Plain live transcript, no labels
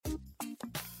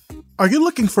Are you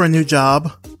looking for a new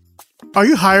job? Are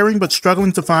you hiring but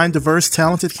struggling to find diverse,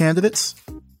 talented candidates?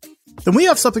 Then we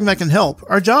have something that can help,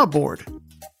 our job board.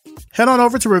 Head on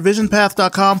over to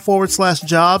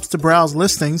revisionpath.com/jobs to browse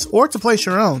listings or to place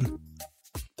your own.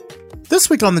 This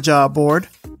week on the job board,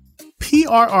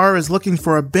 PRR is looking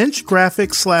for a bench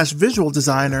graphics/visual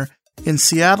designer in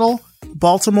Seattle,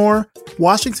 Baltimore,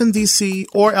 Washington, D.C.,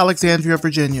 or Alexandria,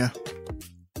 Virginia.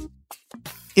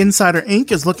 Insider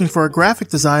Inc. is looking for a graphic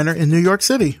designer in New York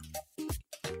City.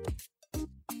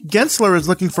 Gensler is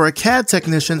looking for a CAD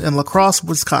technician in La Crosse,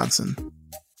 Wisconsin.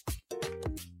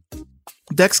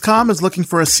 Dexcom is looking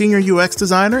for a senior UX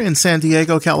designer in San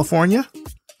Diego, California.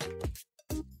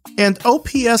 And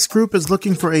OPS Group is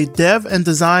looking for a dev and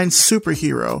design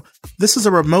superhero. This is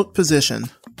a remote position.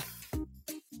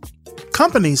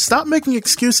 Companies, stop making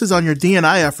excuses on your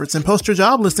D&I efforts and post your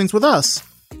job listings with us.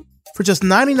 For just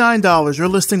 $99, your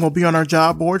listing will be on our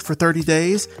job board for 30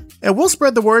 days, and we'll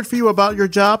spread the word for you about your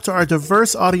job to our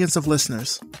diverse audience of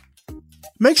listeners.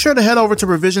 Make sure to head over to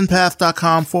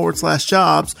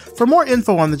revisionpath.com/jobs for more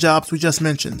info on the jobs we just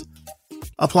mentioned.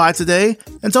 Apply today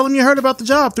and tell them you heard about the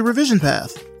job through Revision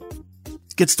Path.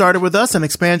 Get started with us and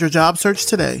expand your job search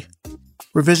today.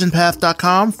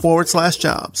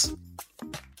 revisionpath.com/jobs.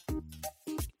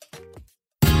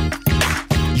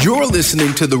 You're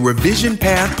listening to the Revision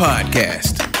Path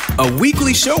Podcast, a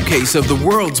weekly showcase of the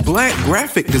world's Black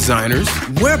graphic designers,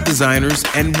 web designers,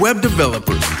 and web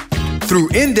developers. Through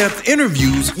in-depth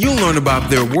interviews, you'll learn about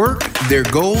their work, their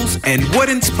goals, and what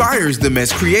inspires them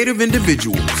as creative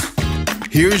individuals.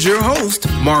 Here's your host,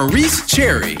 Maurice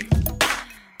Cherry.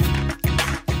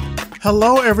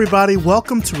 Hello, everybody.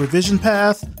 Welcome to Revision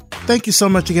Path. Thank you so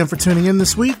much again for tuning in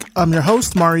this week. I'm your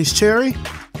host, Maurice Cherry.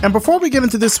 And before we get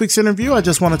into this week's interview, I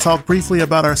just want to talk briefly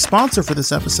about our sponsor for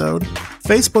this episode,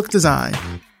 Facebook Design.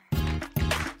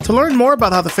 To learn more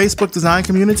about how the Facebook design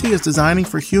community is designing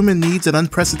for human needs at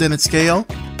unprecedented scale,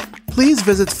 please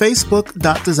visit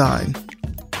facebook.design.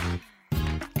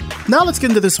 Now let's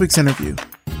get into this week's interview.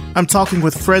 I'm talking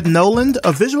with Fred Noland,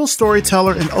 a visual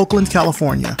storyteller in Oakland,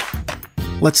 California.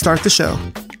 Let's start the show.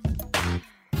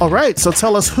 All right, so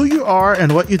tell us who you are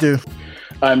and what you do.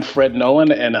 I'm Fred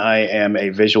Noland, and I am a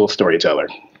visual storyteller.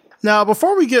 Now,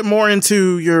 before we get more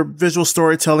into your visual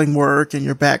storytelling work and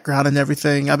your background and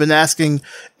everything, I've been asking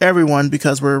everyone,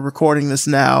 because we're recording this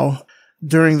now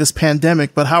during this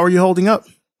pandemic, but how are you holding up?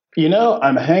 You know,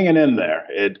 I'm hanging in there.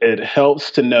 It helps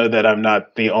to know that I'm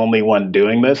not the only one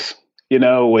doing this. You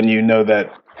know, when you know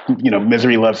that,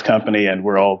 misery loves company and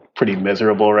we're all pretty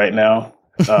miserable right now.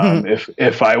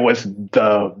 If I was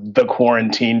the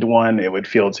quarantined one, it would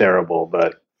feel terrible.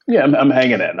 But yeah, I'm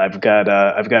hanging in. I've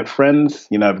got friends.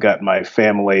 I've got my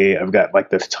family. I've got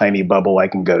like this tiny bubble I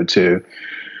can go to.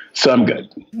 So I'm good.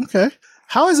 Okay.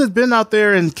 How has it been out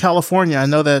there in California? I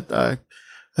know that I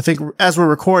think as we're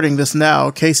recording this now,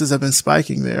 cases have been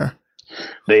spiking there.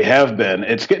 They have been.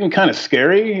 It's getting kind of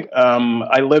scary.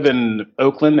 I live in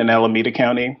Oakland in Alameda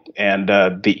County, and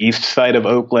the east side of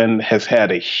Oakland has had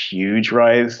a huge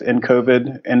rise in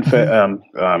COVID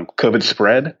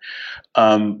spread.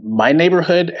 My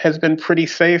neighborhood has been pretty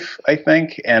safe, I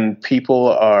think, and people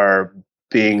are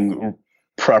being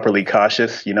properly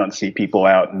cautious. You don't see people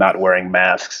out not wearing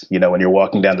masks. When you're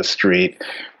walking down the street,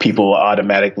 people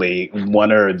automatically,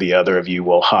 one or the other of you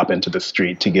will hop into the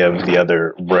street to give the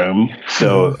other room.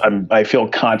 So I feel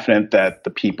confident that the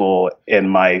people in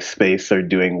my space are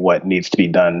doing what needs to be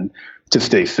done to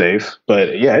stay safe.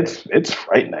 But yeah, it's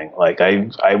frightening. Like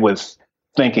I was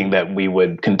thinking that we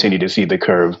would continue to see the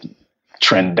curve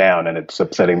trend down, and it's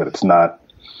upsetting that it's not.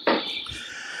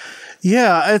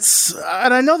 Yeah,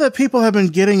 and I know that people have been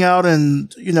getting out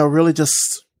and, really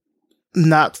just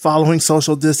not following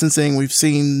social distancing. We've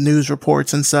seen news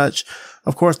reports and such.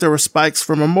 Of course, there were spikes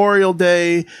for Memorial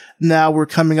Day. Now we're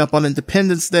coming up on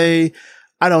Independence Day.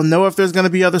 I don't know if there's going to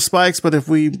be other spikes, but if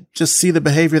we just see the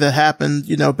behavior that happened,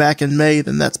 back in May,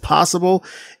 then that's possible.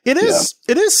 It is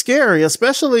scary,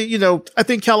 especially, I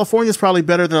think California is probably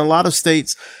better than a lot of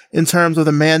states in terms of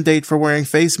the mandate for wearing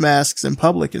face masks in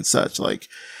public and such. Like,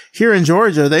 here in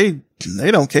Georgia, they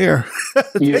don't care.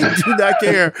 They do not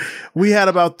care. We had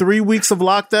about 3 weeks of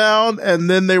lockdown, and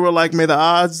then they were like, may the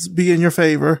odds be in your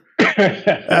favor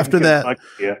after that.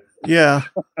 Yeah.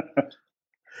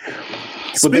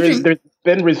 There's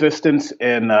been resistance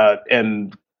in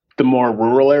the more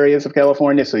rural areas of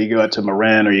California. So you go out to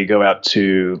Marin, or you go out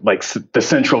to like the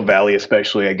Central Valley,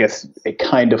 especially. I guess it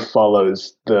kind of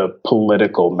follows the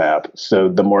political map. So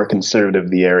the more conservative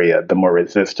the area, the more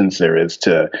resistance there is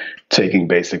to taking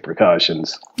basic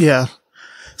precautions. Yeah.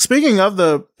 Speaking of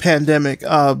the pandemic,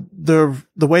 the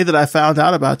way that I found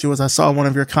out about you was I saw one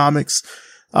of your comics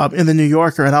in the New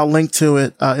Yorker, and I'll link to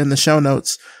it in the show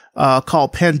notes,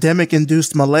 called Pandemic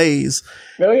Induced Malaise.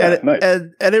 Oh, yeah, and, nice.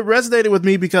 and it resonated with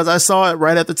me because I saw it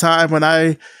right at the time when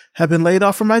I had been laid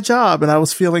off from my job, and I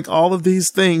was feeling all of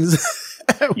these things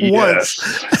at once.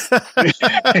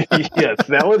 Yes,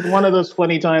 that was one of those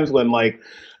funny times when, like,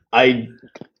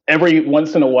 every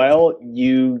once in a while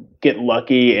you get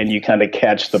lucky and you kind of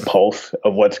catch the pulse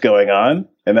of what's going on,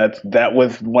 and that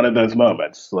was one of those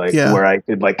moments, like, where I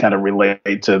could, like, kind of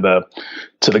relate to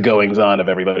the goings on of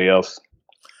everybody else.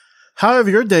 How have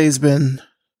your days been?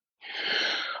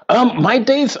 My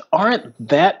days aren't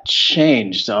that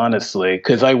changed, honestly,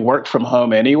 because I work from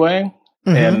home anyway.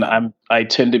 Mm-hmm. And I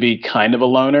tend to be kind of a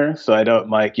loner, so I don't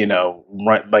like,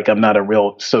 I'm not a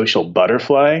real social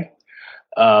butterfly.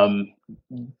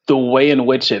 The way in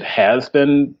which it has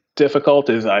been difficult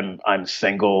is I'm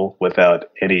single without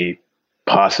any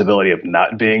possibility of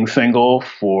not being single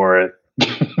for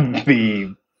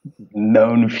the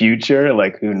known future,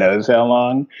 like who knows how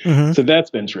long. Mm-hmm. So that's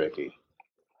been tricky.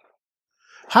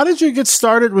 How did you get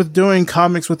started with doing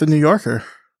comics with the New Yorker?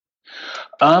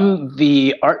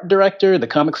 The art director, the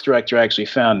comics director actually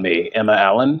found me, Emma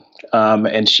Allen,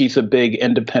 and she's a big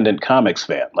independent comics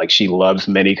fan. Like, she loves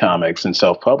mini comics and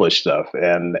self-published stuff.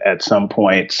 And at some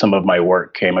point, some of my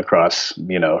work came across,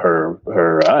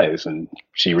 her eyes, and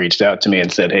she reached out to me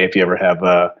and said, "Hey, if you ever have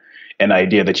an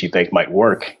idea that you think might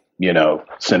work,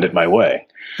 send it my way."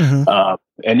 Mm-hmm.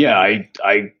 And yeah,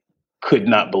 I could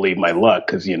not believe my luck,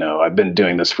 because, I've been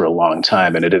doing this for a long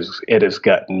time, and it has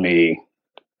gotten me,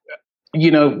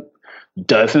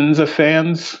 dozens of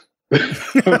fans.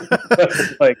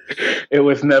 Like, it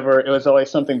was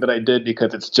always something that I did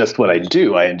because it's just what I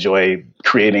do. I enjoy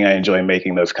creating, I enjoy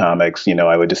making those comics.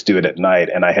 I would just do it at night,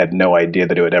 and I had no idea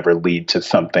that it would ever lead to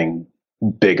something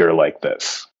bigger like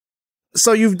this.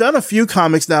 So you've done a few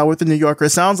comics now with the New Yorker. It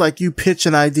sounds like you pitch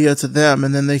an idea to them,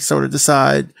 and then they sort of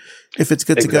decide if it's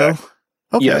good to go.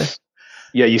 Okay. Yes.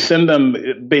 Yeah, you send them,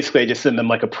 basically I just send them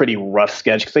like a pretty rough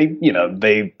sketch, because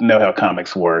they know how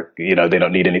comics work. They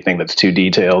don't need anything that's too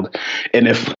detailed. And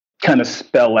if kind of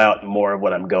spell out more of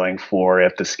what I'm going for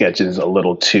if the sketch is a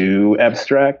little too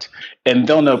abstract, and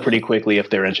they'll know pretty quickly if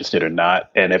they're interested or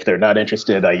not. And if they're not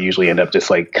interested, I usually end up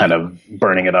just like kind of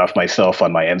burning it off myself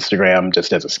on my Instagram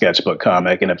just as a sketchbook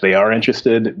comic. And if they are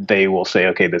interested, they will say,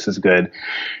 "Okay, this is good.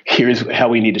 Here's how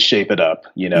we need to shape it up,"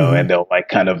 Mm-hmm. and they'll like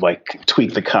kind of like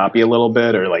tweak the copy a little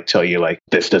bit, or like tell you like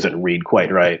this doesn't read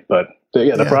quite right. But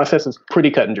the process is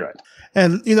pretty cut and dry.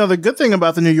 And, the good thing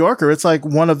about the New Yorker, it's like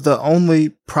one of the only,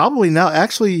 probably now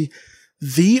actually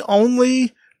the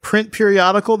only print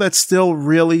periodical that's still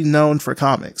really known for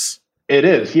comics. It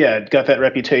is. Yeah. It got that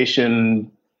reputation,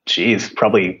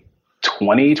 probably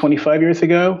 20, 25 years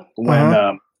ago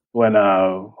when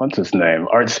what's his name?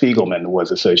 Art Spiegelman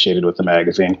was associated with the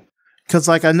magazine. Because,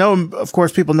 like, I know, of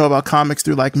course, people know about comics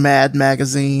through, like, Mad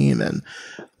Magazine. And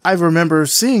I remember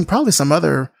seeing probably some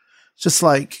other just,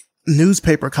 like,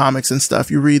 newspaper comics and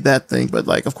stuff. You read that thing. But,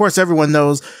 like, of course, everyone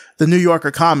knows the New Yorker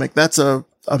comic. That's a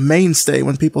mainstay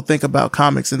when people think about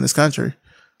comics in this country.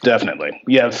 Definitely.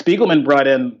 Yeah. Spiegelman brought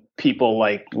in people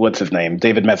like, what's his name?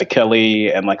 David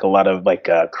Mazzucchelli, and like a lot of like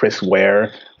Chris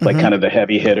Ware, like kind of the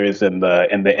heavy hitters in the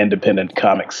independent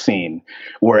comic scene.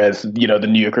 Whereas, the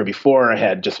New Yorker before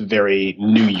had just very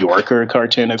New Yorker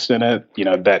cartoonists in it,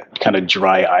 that kind of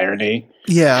dry irony.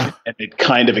 Yeah. And it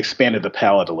kind of expanded the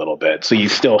palette a little bit. So you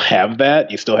still have that.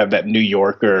 You still have that New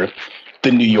Yorker,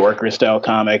 the New Yorker style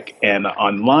comic. And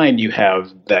online you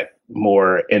have that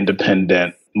more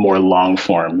independent, more long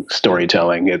form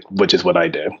storytelling, which is what I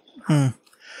do.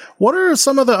 What are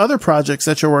some of the other projects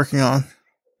that you're working on?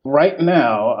 Right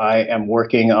now, I am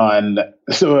working on,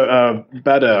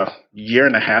 about a year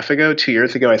and a half ago, 2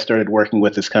 years ago, I started working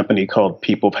with this company called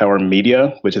People Power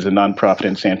Media, which is a nonprofit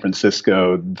in San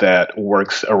Francisco that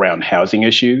works around housing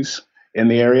issues in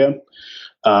the area.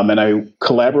 And I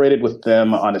collaborated with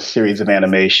them on a series of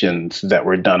animations that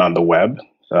were done on the web.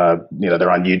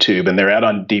 They're on YouTube and they're out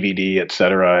on DVD, et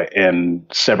cetera, in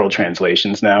several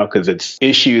translations now, because it's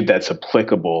issue that's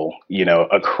applicable,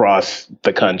 across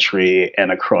the country and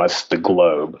across the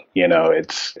globe.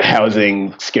 It's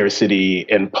housing scarcity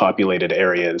in populated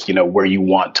areas, where you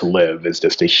want to live is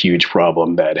just a huge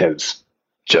problem that has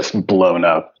just blown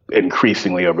up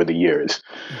increasingly over the years.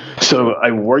 So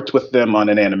I worked with them on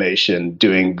an animation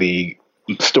doing the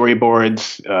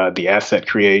storyboards, the asset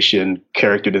creation,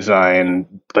 character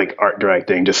design, like art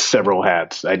directing, just several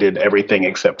hats. I did everything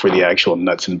except for the actual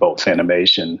nuts and bolts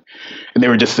animation. And they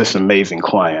were just this amazing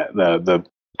client. The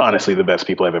honestly the best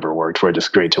people I've ever worked for,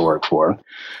 just great to work for.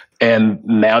 And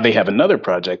now they have another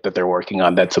project that they're working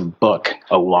on that's a book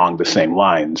along the same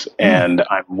lines. And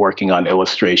I'm working on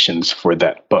illustrations for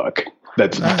that book.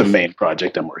 That's the main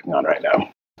project I'm working on right now.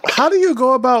 How do you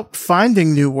go about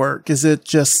finding new work? Is it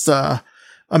just a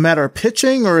matter of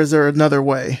pitching, or is there another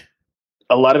way?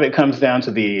 A lot of it comes down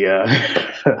to the,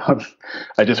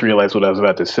 I just realized what I was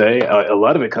about to say. A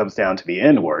lot of it comes down to the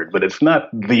N word, but it's not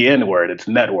the N word, it's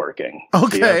networking.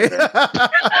 Okay.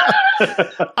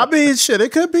 I mean, shit,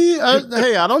 it could be,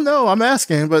 hey, I don't know. I'm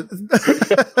asking, but.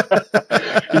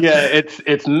 Yeah,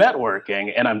 it's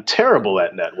networking, and I'm terrible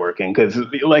at networking because,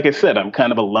 like I said, I'm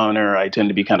kind of a loner. I tend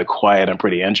to be kind of quiet. I'm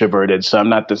pretty introverted, so I'm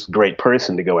not this great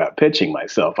person to go out pitching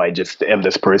myself. I just am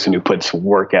this person who puts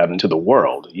work out into the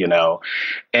world, you know.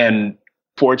 And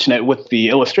fortunate with the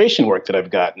illustration work that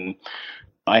I've gotten,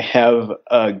 I have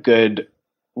a good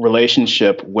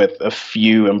relationship with a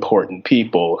few important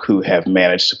people who have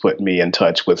managed to put me in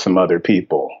touch with some other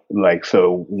people. Like,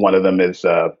 so one of them is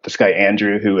this guy,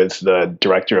 Andrew, who is the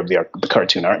director of the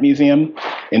Cartoon Art Museum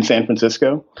in San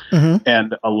Francisco. Mm-hmm.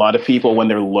 And a lot of people, when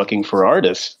they're looking for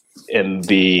artists in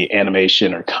the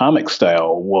animation or comic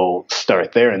style, will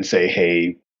start there and say,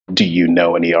 hey, do you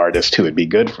know any artist who would be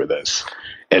good for this?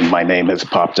 And my name has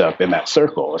popped up in that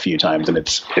circle a few times, and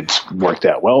it's worked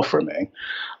out well for me.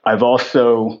 I've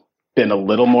also been a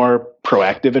little more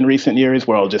proactive in recent years,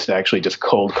 where I'll just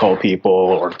cold call people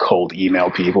or cold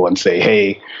email people and say,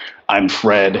 hey, I'm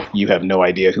Fred. You have no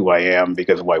idea who I am,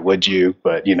 because why would you?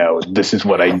 But, you know, this is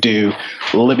what I do.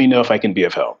 Let me know if I can be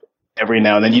of help. Every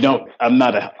now and then, I'm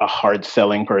not a hard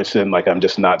selling person. Like, I'm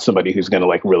just not somebody who's going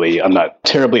to I'm not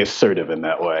terribly assertive in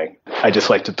that way. I just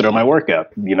like to throw my work out.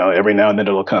 You know, every now and then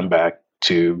it'll come back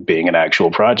to being an actual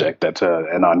project that's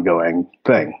an ongoing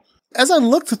thing. As I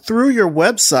looked through your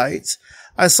website,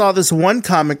 I saw this one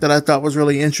comic that I thought was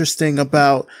really interesting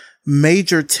about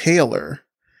Major Taylor.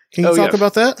 Can you talk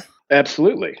about that?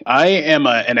 Absolutely. I am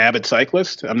an avid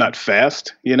cyclist. I'm not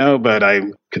fast, but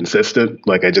I'm consistent.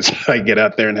 Like I get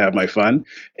out there and have my fun.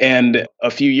 And a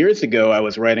few years ago, I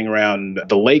was riding around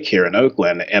the lake here in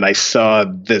Oakland, and I saw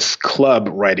this club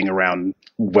riding around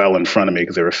well in front of me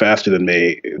because they were faster than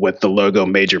me with the logo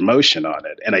Major Motion on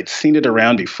it. And I'd seen it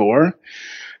around before.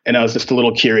 And I was just a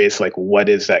little curious, like, what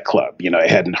is that club? I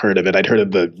hadn't heard of it. I'd heard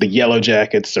of the Yellow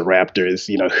Jackets, the Raptors,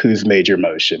 who's Major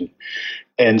Motion?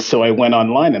 And so I went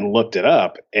online and looked it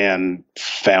up and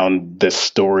found this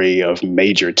story of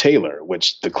Major Taylor,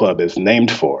 which the club is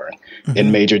named for. Mm-hmm.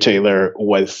 And Major Taylor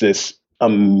was this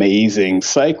amazing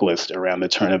cyclist around the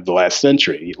turn of the last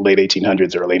century, late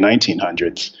 1800s, early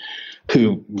 1900s,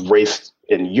 who raced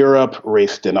in Europe,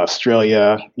 raced in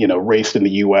Australia, raced in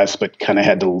the US, but kind of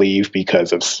had to leave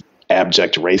because of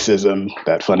abject racism,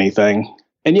 that funny thing.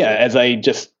 And yeah,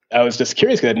 I was just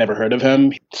curious because I'd never heard of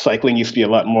him. Cycling used to be a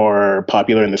lot more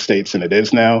popular in the States than it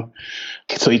is now.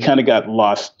 So he kind of got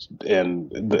lost, and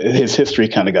his history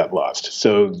kind of got lost.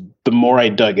 So the more I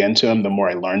dug into him, the more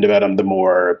I learned about him, the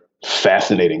more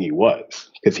fascinating he was.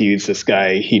 Because he was this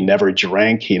guy, he never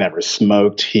drank, he never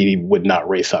smoked, he would not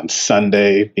race on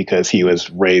Sunday because he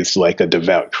was raised like a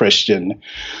devout Christian.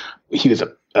 He was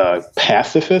a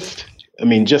pacifist. I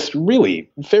mean, just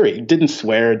really didn't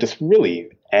swear, just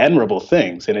really admirable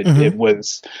things. And it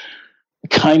was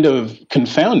kind of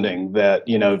confounding that,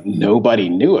 nobody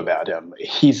knew about him.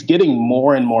 He's getting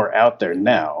more and more out there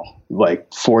now,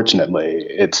 like, fortunately,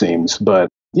 it seems. But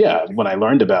yeah, when I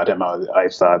learned about him, I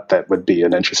thought that would be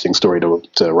an interesting story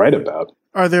to write about.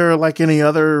 Are there like any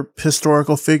other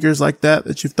historical figures like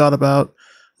that you've thought about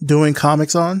doing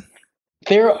comics on?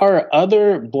 There are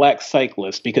other Black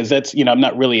cyclists because that's, I'm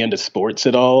not really into sports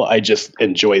at all. I just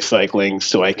enjoy cycling,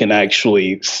 so I can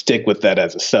actually stick with that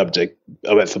as a subject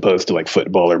as opposed to like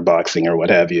football or boxing or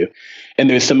what have you. And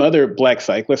there's some other Black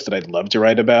cyclists that I'd love to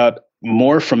write about,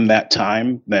 more from that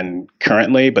time than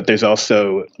currently. But there's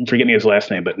also, I'm forgetting his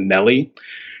last name, but Nelly.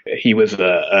 He was an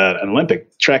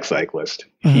Olympic track cyclist.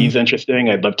 Mm-hmm. He's interesting.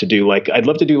 I'd love to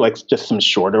do just some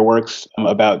shorter works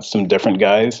about some different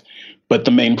guys. But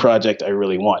the main project I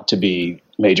really want to be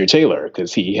Major Taylor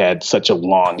because he had such a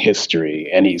long history,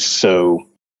 and it's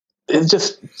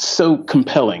just so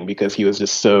compelling because he was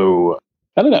just so,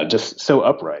 just so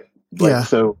upright. Yeah.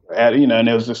 So, and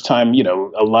it was this time,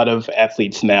 a lot of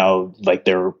athletes now, like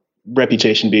their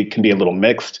reputation can be a little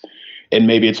mixed. And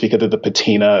maybe it's because of the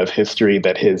patina of history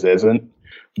that his isn't.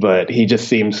 But he just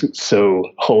seems so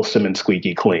wholesome and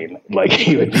squeaky clean. Like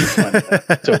he would be fun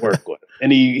to work with.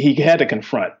 And he had to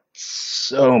confront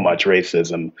so much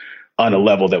racism on a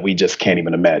level that we just can't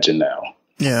even imagine now.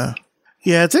 Yeah.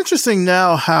 Yeah, it's interesting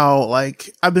now how,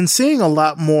 like, I've been seeing a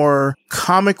lot more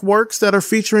comic works that are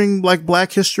featuring, like,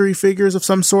 Black history figures of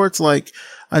some sorts. Like,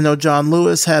 I know John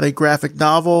Lewis had a graphic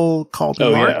novel called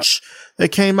March that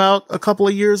came out a couple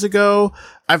of years ago.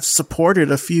 I've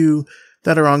supported a few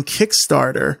that are on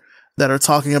Kickstarter that are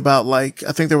talking about, like,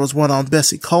 I think there was one on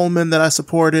Bessie Coleman that I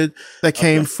supported that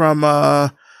came from,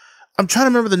 I'm trying to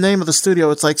remember the name of the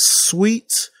studio. It's like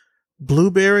Sweet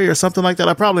Blueberry or something like that.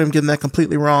 I probably am getting that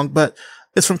completely wrong, but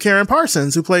it's from Karen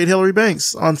Parsons, who played Hilary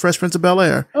Banks on Fresh Prince of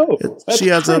Bel-Air. Oh, she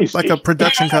has a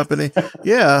production company.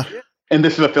 Yeah. And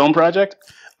this is a film project?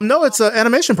 No, it's an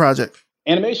animation project.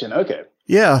 Animation. Okay.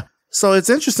 Yeah. So it's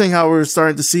interesting how we're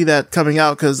starting to see that coming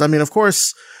out. Cause I mean, of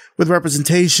course, with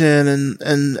representation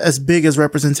and as big as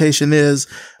representation is,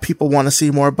 people want to see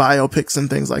more biopics and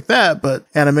things like that. But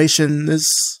animation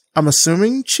is, I'm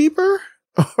assuming, cheaper.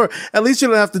 Or at least you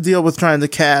don't have to deal with trying to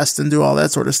cast and do all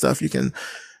that sort of stuff. You can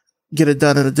get it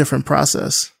done in a different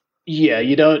process. Yeah,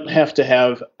 you don't have to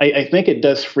have, I think it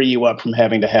does free you up from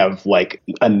having to have like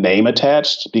a name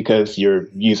attached because you're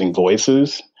using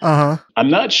voices. I'm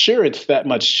not sure it's that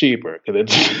much cheaper because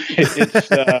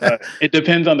it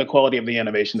depends on the quality of the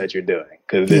animation that you're doing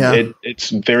because it's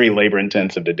very labor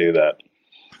intensive to do that.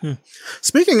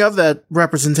 Speaking of that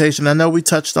representation, I know we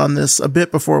touched on this a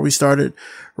bit before we started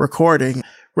recording.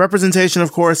 Representation,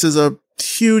 of course, is a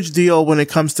huge deal when it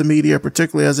comes to media,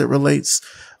 particularly as it relates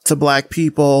to Black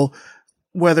people,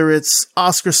 whether it's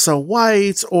Oscar So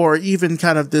White or even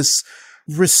kind of this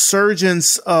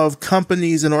resurgence of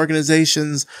companies and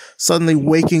organizations suddenly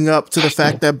waking up to the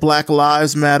fact that Black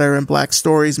lives matter and Black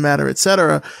stories matter,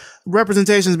 etc.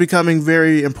 Representation is becoming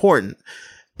very important.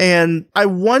 And I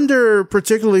wonder,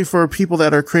 particularly for people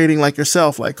that are creating like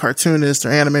yourself, like cartoonists or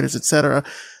animators, etc.,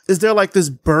 is there like this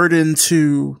burden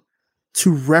to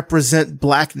represent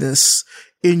Blackness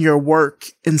in your work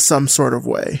in some sort of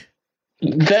way?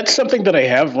 That's something that I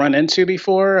have run into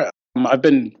before. I've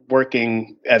been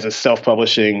working as a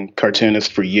self-publishing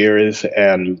cartoonist for years,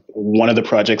 and one of the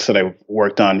projects that I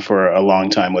worked on for a long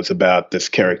time was about this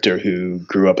character who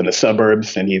grew up in the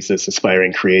suburbs, and he's this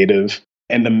aspiring creative.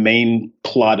 And the main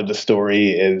plot of the story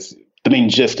is, the main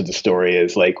gist of the story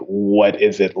is like, what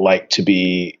is it like to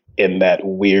be in that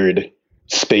weird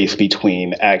space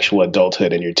between actual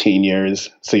adulthood and your teen years?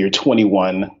 So you're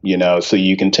 21, so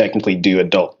you can technically do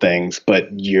adult things, but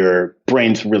your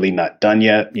brain's really not done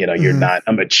yet. You're not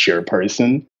a mature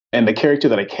person. And the character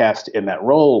that I cast in that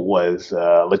role was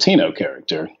a Latino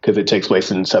character because it takes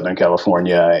place in Southern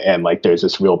California and like there's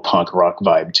this real punk rock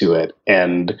vibe to it.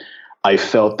 And I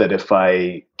felt that if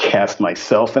I cast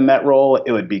myself in that role,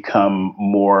 it would become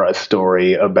more a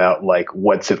story about like,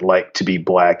 what's it like to be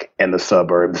Black in the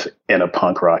suburbs in a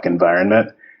punk rock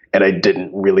environment. And I didn't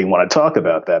really want to talk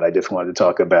about that. I just wanted to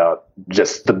talk about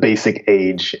just the basic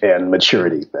age and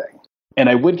maturity thing. And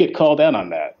I would get called out on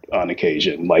that on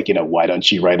occasion, like, why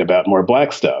don't you write about more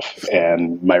Black stuff?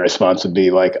 And my response would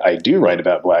be like, I do write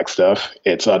about Black stuff.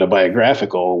 It's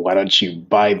autobiographical. Why don't you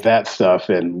buy that stuff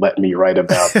and let me write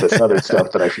about this other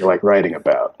stuff that I feel like writing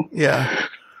about? Yeah.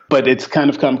 But it's kind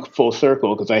of come full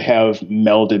circle because I have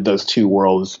melded those two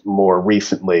worlds more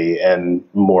recently and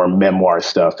more memoir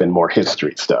stuff and more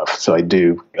history stuff. So I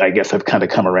guess I've kind of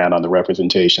come around on the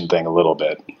representation thing a little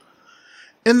bit.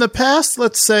 In the past,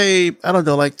 let's say, I don't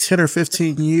know, like 10 or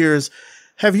 15 years,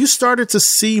 have you started to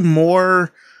see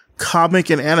more comic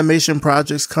and animation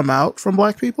projects come out from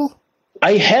Black people?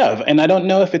 I have, and I don't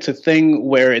know if it's a thing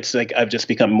where it's like I've just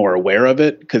become more aware of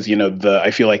it because, I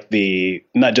feel like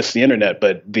not just the internet,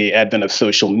 but the advent of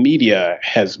social media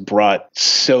has brought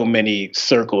so many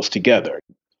circles together.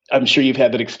 I'm sure you've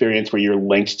had that experience where you're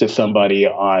linked to somebody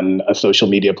on a social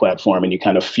media platform and you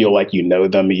kind of feel like you know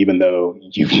them, even though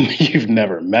you've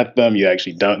never met them, you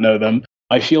actually don't know them.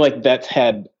 I feel like that's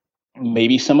had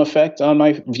maybe some effect on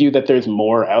my view that there's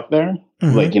more out there.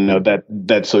 Like,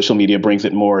 that social media brings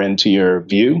it more into your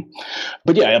view.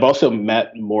 But yeah, I've also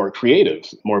met more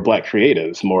creatives, more Black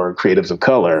creatives, more creatives of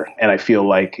color. And I feel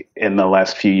like in the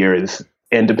last few years,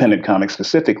 independent comics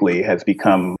specifically has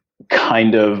become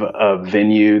kind of a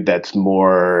venue that's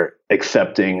more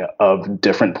accepting of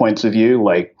different points of view,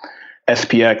 like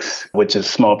SPX, which is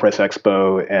Small Press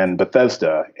Expo and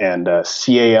Bethesda, and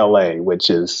CALA, which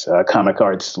is Comic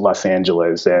Arts Los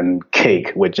Angeles, and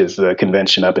Cake, which is the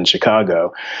convention up in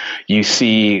Chicago. You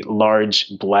see large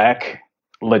Black,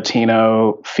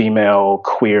 Latino, female,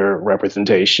 queer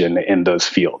representation in those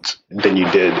fields than you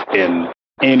did in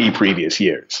any previous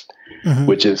years,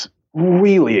 which is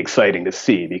really exciting to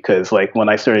see because like when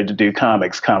I started to do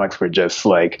comics were just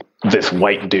like this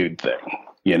white dude thing.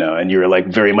 and you're like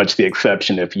very much the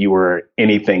exception if you were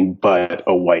anything but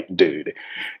a white dude.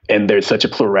 And there's such a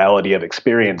plurality of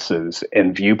experiences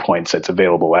and viewpoints that's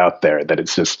available out there that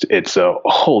it's a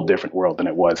whole different world than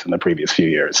it was in the previous few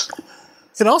years.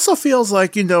 It also feels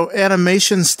like,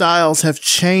 animation styles have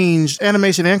changed.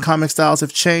 Animation and comic styles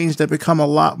have changed. They've become a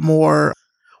lot more,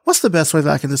 what's the best way that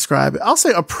I can describe it? I'll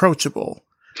say approachable.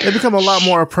 They've become a lot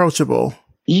more approachable.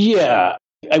 Yeah.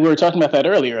 We were talking about that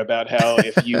earlier about how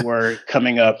if you were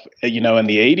coming up, in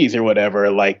the 80s or whatever,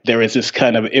 like there was this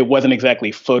kind of, it wasn't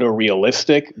exactly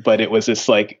photorealistic, but it was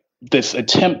this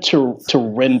attempt to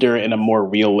render in a more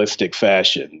realistic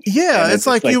fashion. Yeah, it's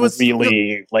like you would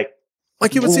really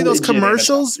like you would see those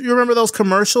commercials. You remember those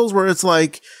commercials where it's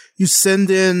like you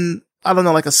send in, I don't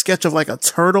know, like a sketch of like a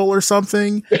turtle or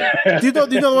something. Do you know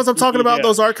the ones I'm talking about? Yeah,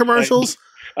 those art commercials?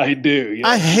 I do. Yeah.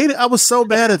 I hate it. I was so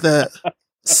bad at that.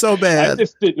 So bad. I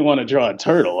just didn't want to draw a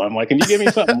turtle. I'm like, can you give me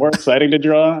something more exciting to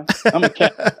draw? I'm a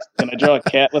cat. Can I draw a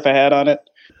cat with a hat on it?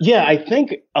 Yeah, I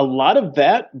think a lot of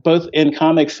that, both in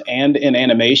comics and in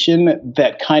animation,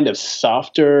 that kind of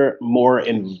softer, more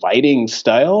inviting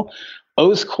style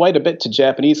owes quite a bit to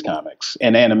Japanese comics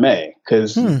and anime,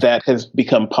 because that has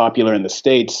become popular in the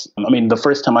States. I mean, the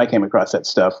first time I came across that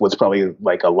stuff was probably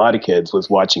like a lot of kids was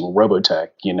watching Robotech,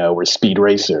 or Speed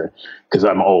Racer, because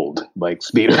I'm old, like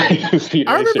Speed Racer.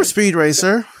 I remember Speed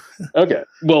Racer. Okay.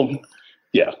 Well,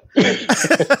 yeah.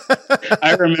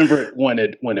 I remember it when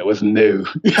it was new.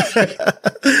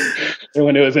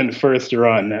 When it was in first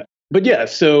run. But yeah,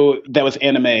 so that was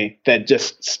anime that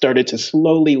just started to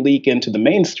slowly leak into the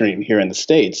mainstream here in the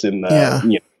States in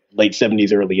the late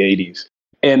 70s, early 80s.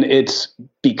 And it's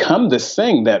become this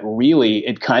thing that really,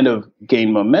 it kind of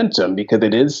gained momentum because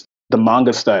it is the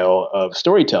manga style of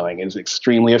storytelling is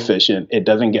extremely efficient. It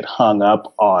doesn't get hung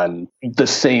up on the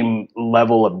same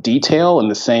level of detail and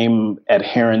the same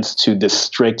adherence to the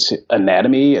strict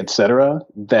anatomy, etc.,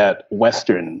 that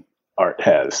Western art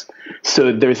has.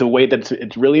 So there's a way that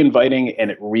it's really inviting, and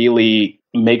it really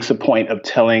makes a point of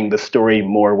telling the story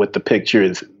more with the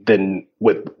pictures than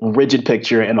with rigid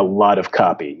picture and a lot of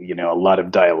copy, a lot of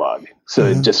dialogue. So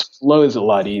it just flows a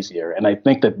lot easier. And I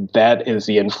think that is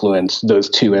the influence, those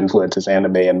two influences,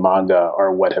 anime and manga,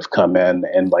 are what have come in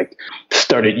and like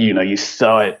started, you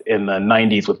saw it in the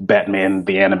 90s with Batman,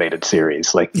 the animated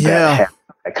series, like that had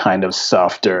a kind of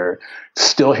softer,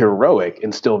 still heroic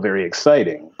and still very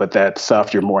exciting, but that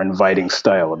softer, more inviting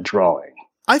style of drawing.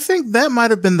 I think that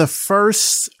might have been the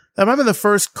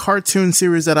first cartoon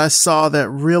series that I saw that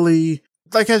really,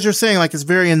 like as you're saying, like it's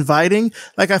very inviting.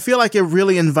 Like I feel like it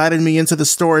really invited me into the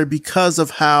story because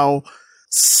of how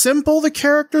simple the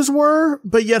characters were,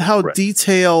 but yet how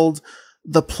detailed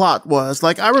the plot was.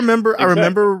 Like I remember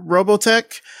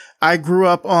Robotech. I grew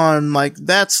up on like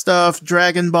that stuff,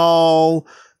 Dragon Ball.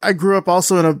 I grew up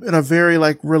also in a very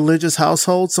like religious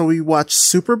household. So we watched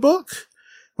Superbook,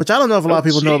 which I don't know if a lot of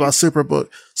people know about Superbook.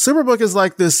 Superbook is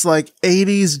like this like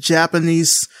 80s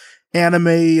Japanese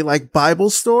anime, like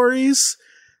Bible stories.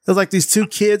 There's like these two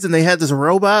kids and they had this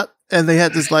robot and they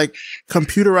had this like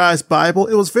computerized Bible.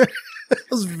 It was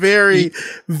very,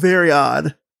 very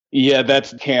odd. Yeah,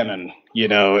 that's canon,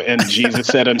 and Jesus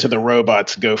said unto the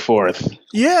robots, go forth.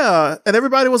 Yeah, and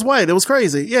everybody was white. It was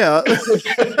crazy. Yeah. There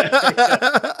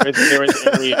was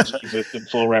every Jesus in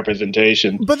full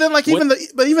representation. But then even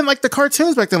the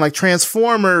cartoons back then, like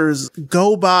Transformers,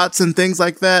 GoBots and things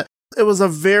like that, it was a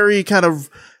very kind of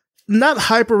not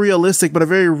hyper realistic, but a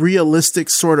very realistic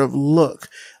sort of look.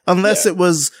 Unless it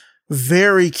was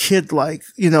very kid-like,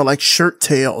 like Shirt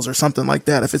Tales or something like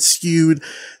that, if it's skewed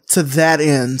to that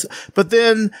end. But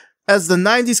then as the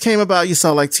 90s came about, you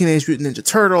saw like Teenage Mutant Ninja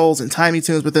Turtles and Tiny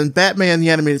Toons, but then Batman the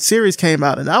Animated Series came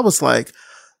out and I was like,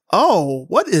 oh,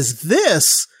 what is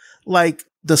this? Like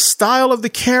the style of the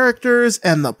characters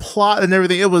and the plot and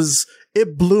everything,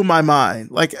 it blew my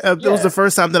mind. Like it was the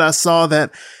first time that I saw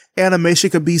that animation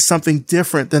could be something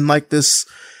different than like this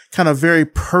kind of very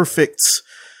perfect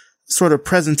sort of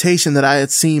presentation that I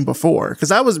had seen before.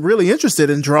 Cause I was really interested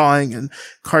in drawing and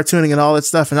cartooning and all that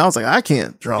stuff. And I was like, I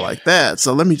can't draw like that.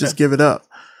 So let me just give it up.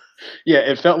 Yeah,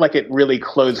 it felt like it really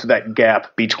closed that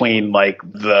gap between like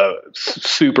the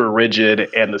super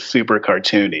rigid and the super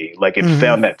cartoony. Like it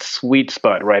found that sweet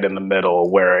spot right in the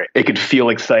middle where it could feel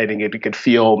exciting. It could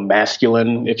feel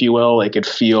masculine, if you will. It could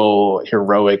feel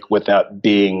heroic without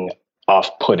being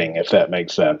off-putting, if that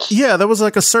makes sense. Yeah, there was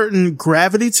like a certain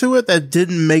gravity to it that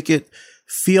didn't make it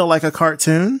feel like a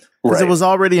cartoon. Because it was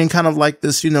already in kind of like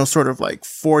this, sort of like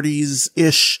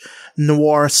 40s-ish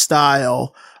noir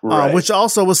style. Which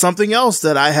also was something else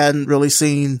that I hadn't really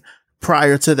seen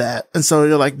prior to that. And so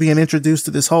you're like being introduced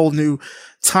to this whole new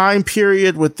time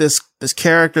period with this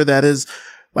character that is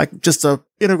like just a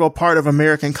integral part of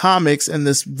American comics in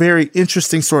this very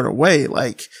interesting sort of way.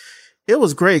 Like, it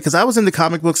was great because I was into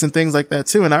comic books and things like that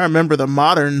too. And I remember the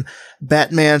modern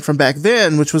Batman from back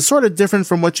then, which was sort of different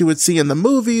from what you would see in the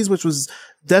movies, which was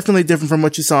definitely different from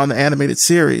what you saw in the animated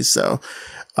series. So,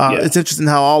 it's interesting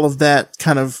how all of that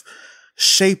kind of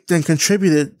shaped and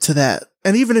contributed to that.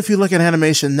 And even if you look at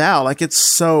animation now, like, it's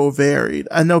so varied.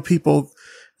 I know people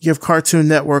give Cartoon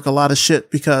Network a lot of shit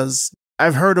because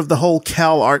I've heard of the whole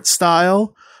Cal art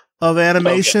style of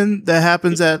animation that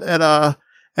happens at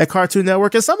Cartoon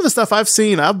Network. And some of the stuff I've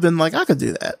seen, I've been like, I could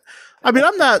do that. I mean,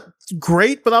 I'm not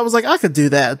great, but I was like, I could do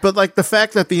that. But like the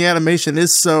fact that the animation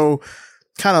is so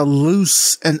kind of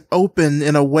loose and open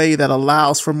in a way that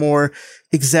allows for more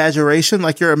exaggeration,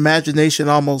 like your imagination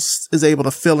almost is able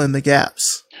to fill in the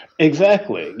gaps.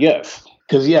 Exactly. Yes.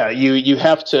 Because, you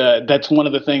have to, that's one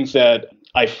of the things that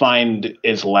I find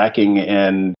is lacking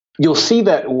in. You'll see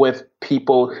that with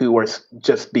people who are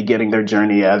just beginning their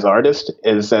journey as artists,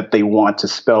 is that they want to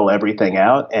spell everything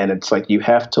out. And it's like, you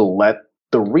have to let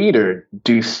the reader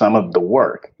do some of the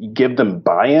work. You give them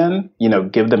buy-in,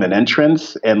 give them an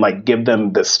entrance and like give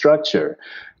them the structure.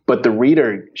 But the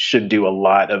reader should do a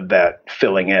lot of that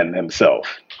filling in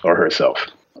himself or herself.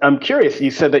 I'm curious,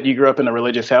 you said that you grew up in a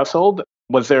religious household.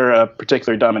 Was there a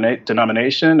particular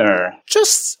denomination or?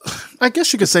 Just, I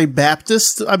guess you could say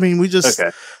Baptist. I mean, they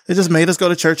just made us go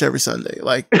to church every Sunday.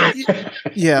 Like,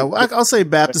 yeah, I'll say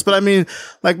Baptist, but I mean,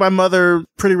 like my mother,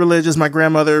 pretty religious, my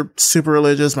grandmother, super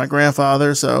religious, my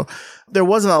grandfather. So there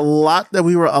wasn't a lot that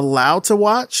we were allowed to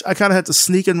watch. I kind of had to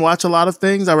sneak and watch a lot of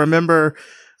things. I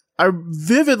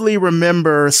vividly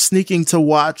remember sneaking to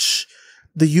watch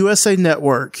the USA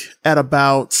Network at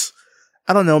about,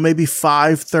 I don't know, maybe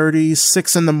 5:30,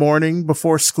 6 in the morning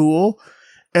before school.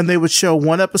 And they would show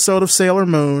one episode of Sailor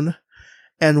Moon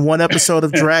and one episode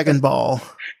of Dragon Ball.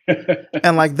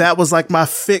 And like, that was like my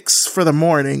fix for the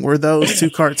morning, were those two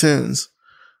cartoons.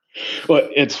 Well,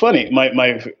 it's funny.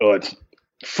 It's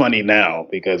funny now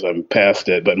because I'm past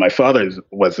it, but my father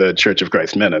was a Church of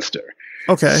Christ minister.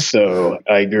 Okay. So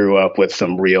I grew up with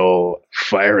some real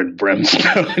fire and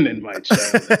brimstone in my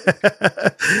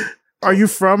childhood. Are you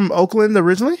from Oakland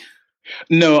originally?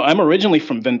 No, I'm originally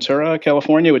from Ventura,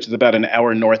 California, which is about an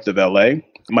hour north of LA.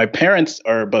 My parents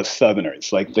are both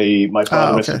Southerners. Like my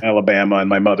father was from Alabama and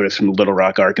my mother is from Little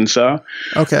Rock, Arkansas.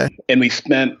 Okay. And we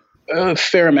spent a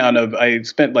fair amount I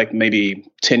spent like maybe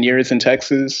 10 years in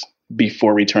Texas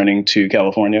before returning to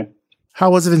California.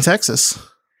 How was it in Texas?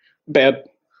 Bad.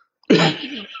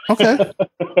 Okay.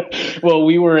 Well,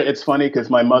 it's funny because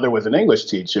my mother was an English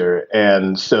teacher.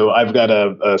 And so I've got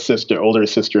a sister, older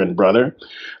sister and brother.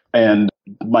 And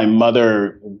my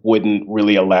mother wouldn't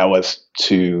really allow us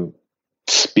to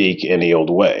speak any old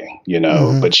way,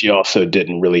 but she also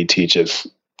didn't really teach us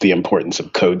the importance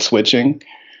of code switching.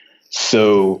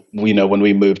 So, when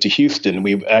we moved to Houston,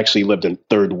 we actually lived in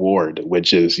Third Ward,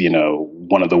 which is,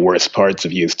 one of the worst parts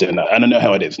of Houston. I don't know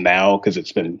how it is now because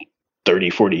it's been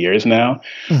 30, 40 years now.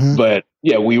 Mm-hmm. But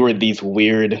yeah, we were these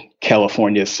weird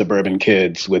California suburban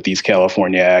kids with these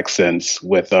California accents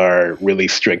with our really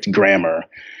strict grammar,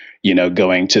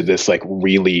 going to this like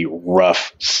really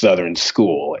rough Southern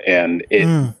school. And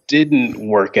it didn't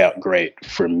work out great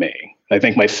for me. I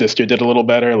think my sister did a little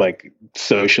better. Like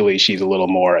socially, she's a little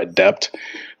more adept,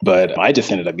 but I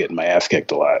just ended up getting my ass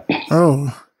kicked a lot.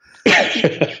 Oh.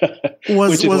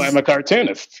 Which is why I'm a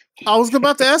cartoonist. I was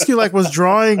about to ask you, like, was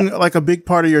drawing like a big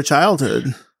part of your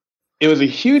childhood? It was a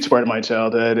huge part of my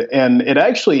childhood. And it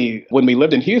actually, when we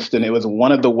lived in Houston, it was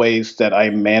one of the ways that I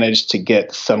managed to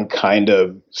get some kind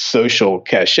of social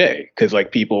cachet. Because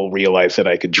like people realized that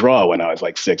I could draw when I was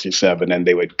like 6 or 7 and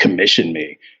they would commission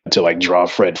me to like draw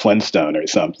Fred Flintstone or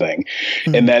something.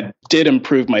 Mm-hmm. And that did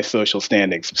improve my social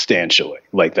standing substantially.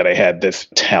 Like that I had this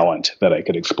talent that I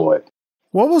could exploit.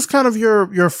 What was kind of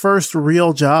your first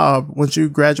real job once you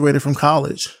graduated from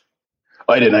college?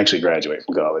 I didn't actually graduate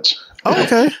from college. Oh,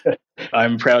 okay.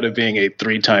 I'm proud of being a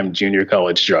 3-time junior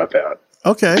college dropout.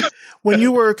 Okay. When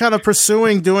you were kind of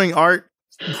pursuing doing art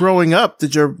growing up,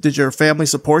 did your family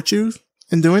support you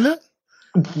in doing that?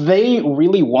 They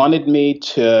really wanted me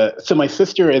to. So my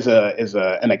sister is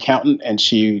an accountant, and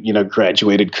she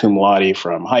graduated cum laude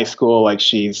from high school. Like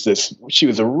she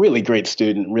was a really great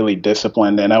student, really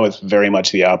disciplined, and I was very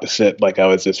much the opposite. Like I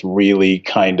was this really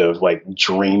kind of like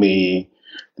dreamy,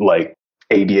 like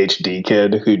ADHD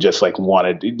kid who just like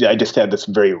I just had this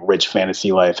very rich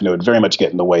fantasy life, and it would very much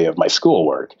get in the way of my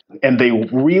schoolwork. And they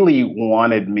really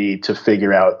wanted me to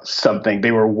figure out something.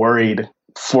 They were worried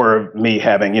for me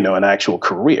having, an actual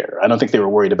career. I don't think they were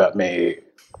worried about me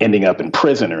ending up in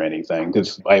prison or anything,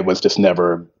 because I was just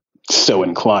never so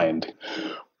inclined.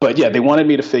 But yeah, they wanted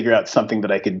me to figure out something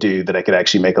that I could do that I could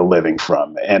actually make a living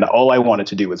from. And all I wanted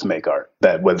to do was make art.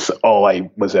 That was all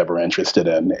I was ever interested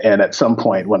in. And at some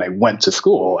point when I went to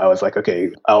school, I was like,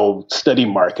 okay, I'll study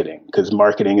marketing, because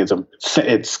marketing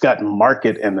it's got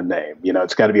market in the name.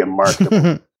 It's got to be a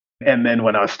marketable. And then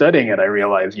when I was studying it, I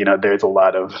realized, there's a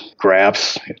lot of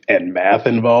graphs and math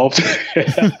involved.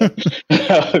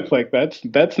 I was like,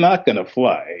 that's not going to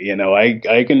fly.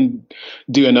 I can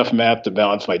do enough math to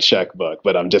balance my checkbook,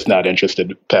 but I'm just not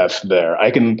interested past there. I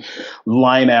can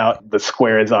line out the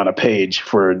squares on a page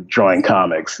for drawing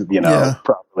comics,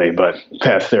 properly, but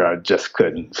past there, I just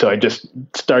couldn't. So I just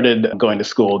started going to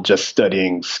school, just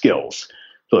studying skills.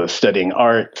 So studying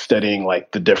art, studying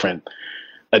like the different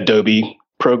Adobe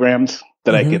programs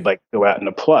that I could go out and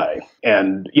apply.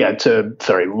 And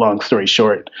long story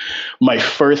short, my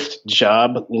first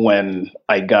job when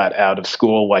I got out of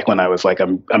school, like when I was like,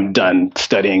 I'm done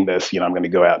studying this, I'm going to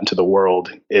go out into the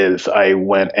world, is I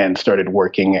went and started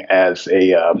working as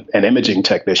an imaging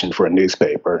technician for a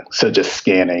newspaper. So just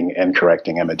scanning and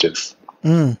correcting images.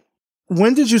 Mm.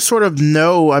 When did you sort of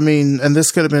know, and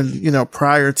this could have been,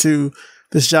 prior to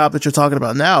this job that you're talking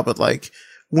about now, but like,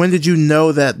 when did you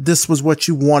know that this was what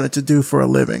you wanted to do for a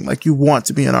living? Like, you want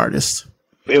to be an artist?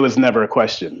 It was never a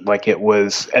question. Like, it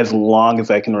was, as long as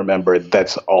I can remember,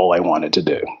 that's all I wanted to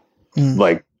do. Mm.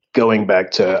 Like, going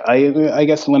back to, I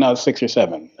guess when I was 6 or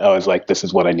 7, I was like, this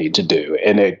is what I need to do.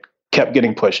 And it kept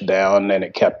getting pushed down, and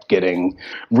it kept getting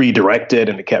redirected,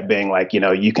 and it kept being like,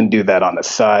 you can do that on the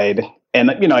side.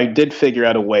 And, I did figure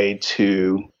out a way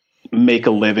to make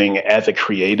a living as a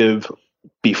creative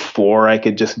before I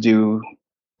could just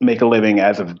make a living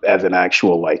as an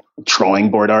actual like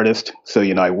drawing board artist. So,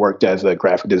 I worked as a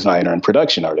graphic designer and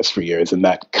production artist for years, and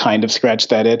that kind of scratched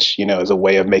that itch, as a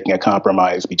way of making a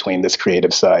compromise between this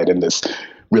creative side and this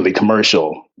really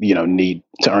commercial, need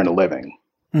to earn a living.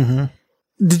 Mm-hmm.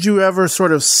 Did you ever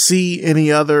sort of see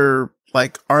any other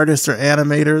like artists or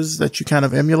animators that you kind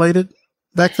of emulated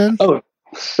back then? Oh,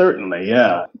 certainly.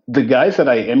 Yeah. The guys that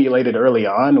I emulated early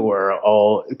on were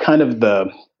all kind of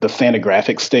the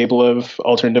Fantagraphic stable of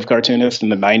alternative cartoonists in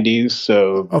the 90s.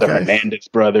 So the Hernandez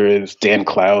brothers, Dan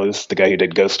Clowes, the guy who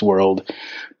did Ghost World,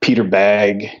 Peter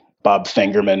Bagg, Bob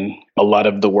Fingerman. A lot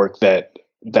of the work that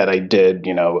I did,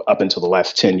 up until the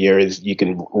last 10 years, you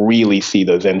can really see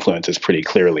those influences pretty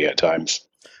clearly at times.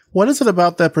 What is it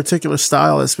about that particular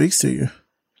style that speaks to you?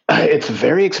 It's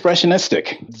very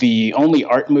expressionistic. The only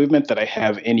art movement that I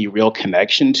have any real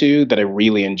connection to that I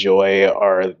really enjoy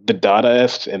are the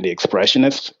Dadaists and the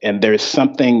Expressionists. And there's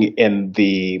something in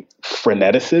the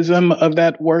freneticism of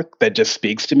that work that just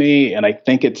speaks to me. And I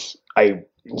think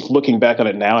looking back on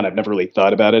it now, and I've never really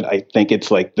thought about it, I think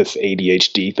it's like this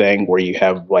ADHD thing where you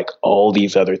have like all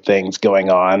these other things going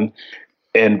on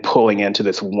and pulling into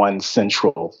this one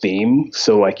central theme.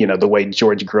 So like, the way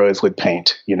George Grosz would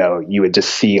paint, you would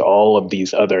just see all of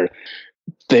these other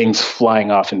things flying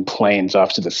off in planes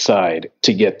off to the side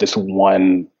to get this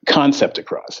one concept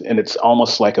across. And it's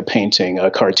almost like a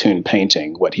cartoon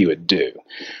painting, what he would do.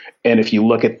 And if you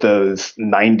look at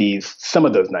some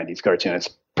of those 90s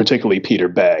cartoonists, particularly Peter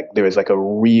Bagg, there was like a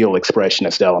real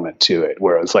expressionist element to it,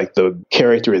 where it was like the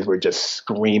characters were just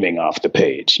screaming off the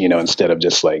page, instead of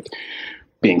just like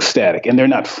being static. And they're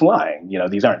not flying.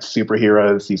 These aren't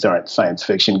superheroes. These aren't science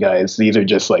fiction guys. These are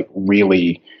just like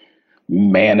really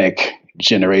manic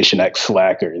Generation X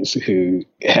slackers who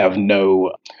have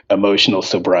no emotional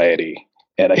sobriety.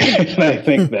 And I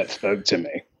think that spoke to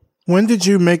me. When did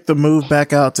you make the move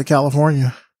back out to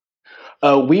California?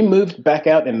 We moved back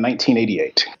out in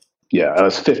 1988. Yeah, I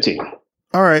was 15.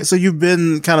 All right. So you've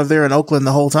been kind of there in Oakland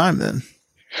the whole time then?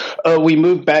 We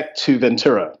moved back to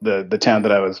Ventura, the town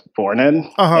that I was born in.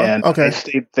 And I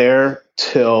stayed there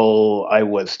till I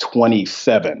was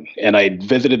 27. And I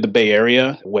visited the Bay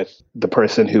Area with the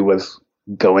person who was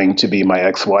going to be my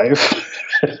ex-wife,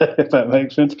 if that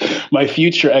makes sense. My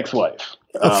future ex-wife.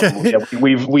 Okay.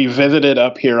 We visited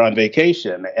up here on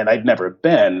vacation, and I'd never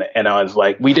been. And I was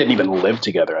like, we didn't even live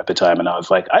together at the time. And I was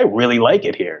like, I really like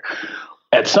it here.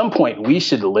 At some point, we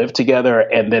should live together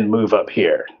and then move up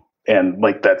here. And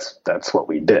like, that's what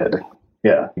we did.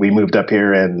 Yeah. We moved up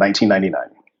here in 1999.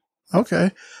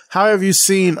 Okay. How have you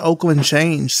seen Oakland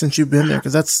change since you've been there?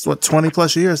 Because that's 20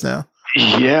 plus years now.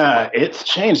 Yeah, it's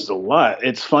changed a lot.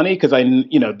 It's funny because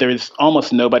there's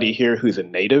almost nobody here who's a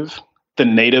native the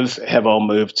natives have all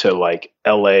moved to like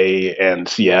LA and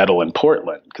Seattle and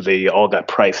Portland because they all got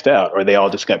priced out, or they all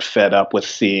just got fed up with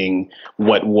seeing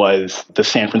what was the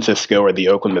San Francisco or the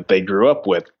Oakland that they grew up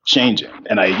with changing.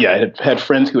 And I had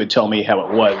friends who would tell me how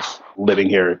it was living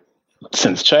here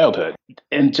since childhood.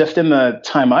 And just in the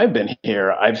time I've been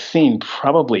here, I've seen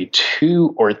probably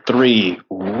 2 or 3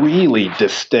 really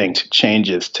distinct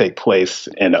changes take place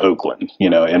in Oakland,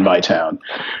 in my town.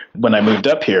 When I moved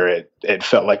up here, it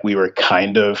felt like we were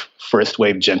kind of first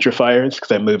wave gentrifiers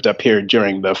because I moved up here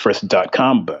during the first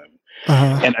 .com boom.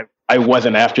 Uh-huh. And I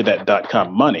wasn't after that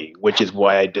 .com money, which is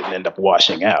why I didn't end up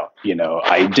washing out.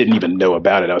 I didn't even know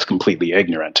about it. I was completely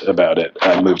ignorant about it.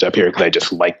 I moved up here because I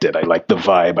just liked it. I liked the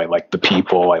vibe. I liked the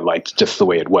people. I liked just the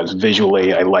way it was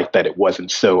visually. I liked that it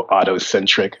wasn't so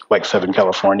auto-centric like Southern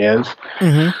California is.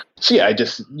 Mm-hmm. So yeah, I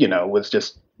just, was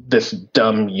just this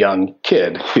dumb young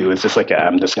kid who was just like,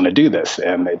 I'm just going to do this.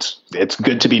 And it's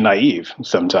good to be naive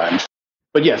sometimes.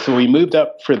 But yeah, so we moved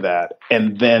up for that.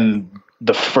 And then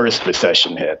the first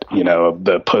recession hit,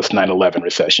 the post 9/11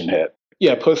 recession hit.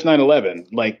 Yeah, post 9/11,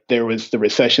 like there was the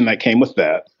recession that came with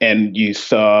that. And you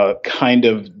saw kind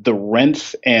of the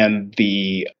rents and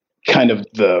the kind of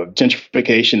the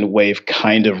gentrification wave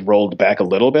kind of rolled back a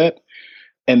little bit.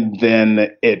 And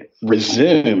then it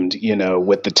resumed,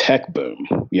 with the tech boom,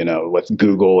 with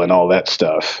Google and all that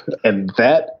stuff. And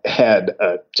that had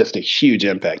just a huge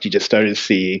impact. You just started to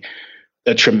see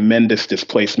a tremendous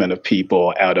displacement of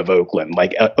people out of Oakland.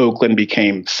 Like Oakland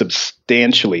became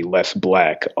substantially less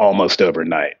Black almost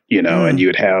overnight, and you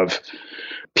would have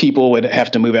people would have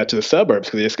to move out to the suburbs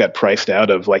because they just got priced out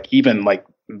of even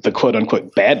the quote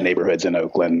unquote bad neighborhoods in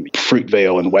Oakland,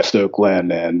 Fruitvale and West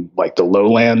Oakland and like the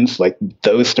lowlands, like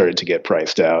those started to get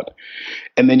priced out.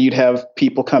 And then you'd have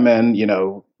people come in,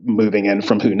 moving in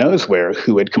from who knows where,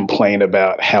 who would complain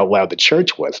about how loud the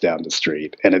church was down the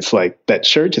street. And it's like, that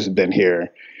church has been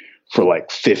here for like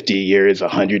 50 years,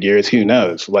 100 years, who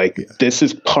knows? This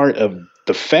is part of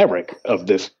the fabric of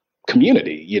this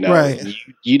community, Right.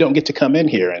 You don't get to come in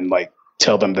here and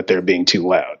tell them that they're being too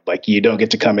loud. You don't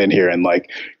get to come in here and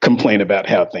complain about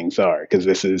how things are, because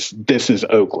this is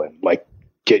Oakland.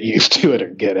 Get used to it or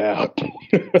get out.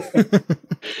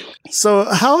 So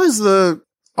how is the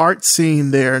art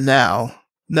scene there now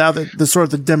that the sort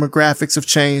of the demographics have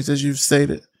changed, as you've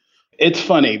stated? It's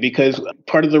funny because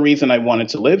part of the reason I wanted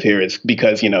to live here is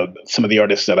because, some of the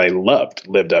artists that I loved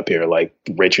lived up here, like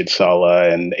Richard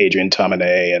Sala and Adrian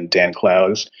Tamine and Dan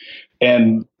Clowes.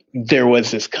 And there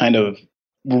was this kind of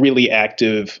really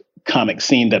active comic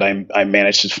scene that I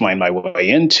managed to find my way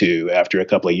into after a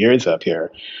couple of years up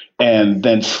here. And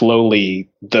then slowly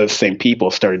those same people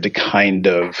started to kind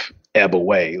of ebb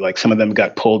away. Some of them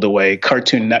got pulled away.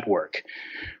 Cartoon Network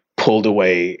pulled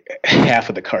away half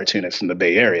of the cartoonists in the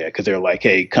Bay Area because they're like,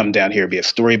 hey, come down here, be a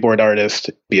storyboard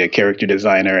artist, be a character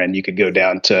designer, and you could go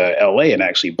down to LA and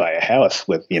actually buy a house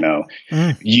with,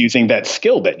 using that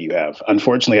skill that you have.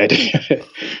 Unfortunately, I did.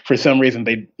 For some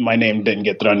reason, my name didn't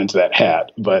get thrown into that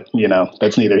hat, but,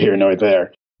 that's neither here nor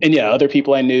there. And yeah, other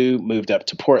people I knew moved up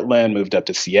to Portland, moved up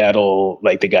to Seattle,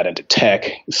 they got into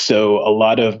tech. So a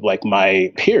lot of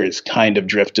my peers kind of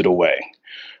drifted away.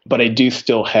 But I do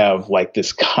still have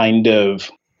this kind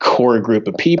of core group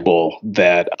of people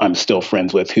that I'm still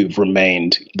friends with who've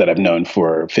remained, that I've known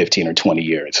for 15 or 20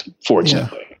 years,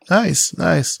 fortunately. Yeah.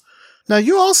 Nice. Now,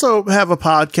 you also have a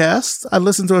podcast. I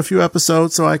listened to a few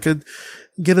episodes so I could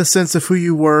get a sense of who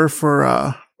you were for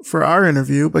our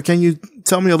interview. But can you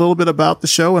tell me a little bit about the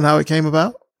show and how it came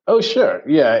about? Oh, sure.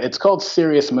 Yeah, it's called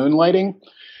Serious Moonlighting.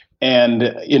 And,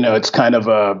 it's kind of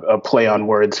a play on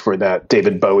words for that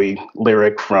David Bowie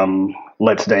lyric from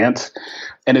Let's Dance.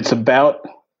 And it's about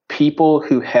people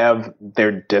who have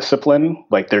their discipline,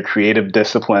 their creative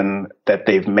discipline that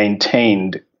they've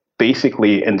maintained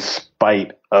basically in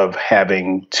spite of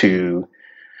having to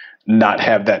not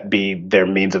have that be their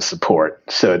means of support.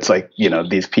 So it's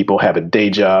these people have a day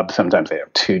job. Sometimes they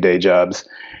have 2 day jobs.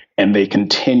 And they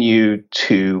continue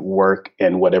to work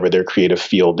in whatever their creative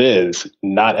field is,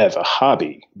 not as a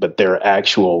hobby, but they're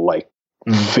actual,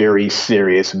 very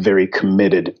serious, very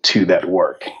committed to that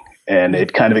work. And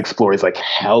it kind of explores,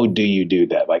 how do you do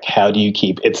that? How do you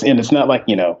keep it's not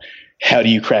how do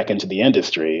you crack into the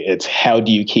industry? It's how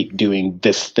do you keep doing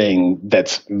this thing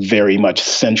that's very much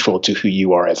central to who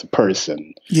you are as a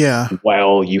person? Yeah.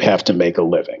 While you have to make a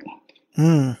living.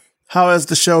 How has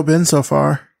the show been so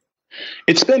far?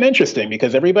 It's been interesting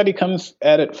because everybody comes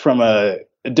at it from a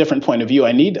different point of view.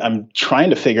 I'm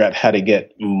trying to figure out how to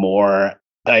get more.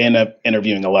 I end up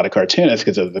interviewing a lot of cartoonists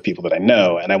because those are the people that I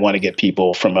know. And I want to get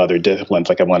people from other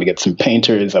disciplines. I want to get some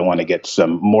painters. I want to get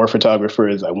some more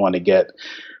photographers. I want to get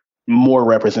more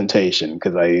representation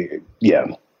because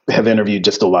have interviewed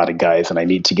just a lot of guys and I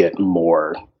need to get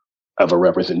more of a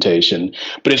representation.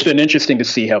 But it's been interesting to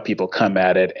see how people come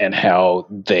at it and how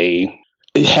they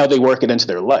work it into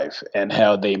their life and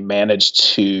how they manage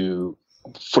to,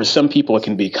 for some people, it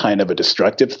can be kind of a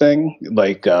destructive thing.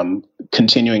 Like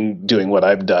continuing doing what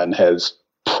I've done has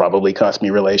probably cost me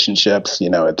relationships.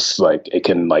 It's like, it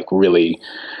can like really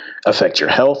affect your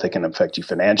health. It can affect you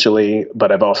financially.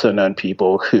 But I've also known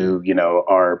people who,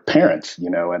 are parents,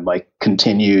 and like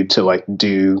continue to like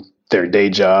do their day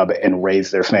job and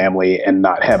raise their family and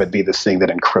not have it be this thing that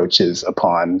encroaches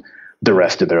upon the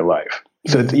rest of their life.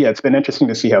 So it's been interesting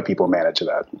to see how people manage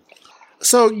that.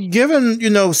 So given,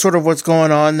 sort of what's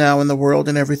going on now in the world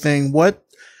and everything, what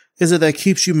is it that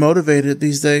keeps you motivated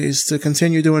these days to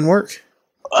continue doing work?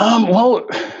 Well,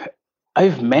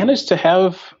 I've managed to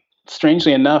have,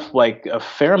 strangely enough, like a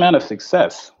fair amount of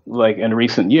success, like in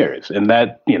recent years. And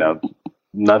that,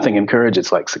 nothing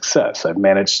encourages like success. I've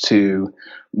managed to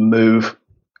move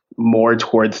more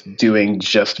towards doing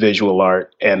just visual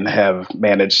art and have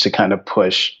managed to kind of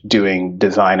push doing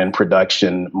design and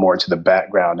production more to the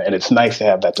background. And it's nice to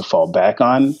have that to fall back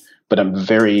on, but I'm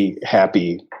very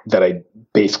happy that I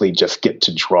basically just get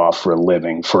to draw for a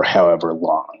living for however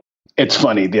long. It's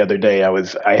funny. The other day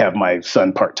I have my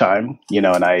son part-time,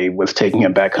 and I was taking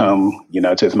him back home,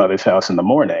 to his mother's house in the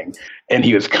morning, and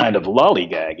he was kind of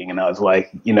lollygagging. And I was like,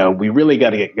 we really got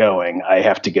to get going. I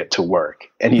have to get to work.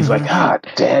 And he's like,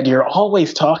 Dad, you're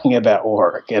always talking about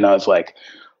work. And I was like,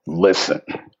 listen,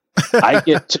 I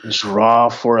get to draw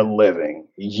for a living.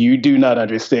 You do not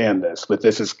understand this, but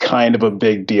this is kind of a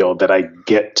big deal that I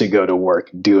get to go to work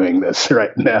doing this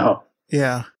right now.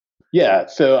 Yeah. Yeah.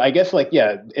 So I guess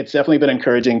it's definitely been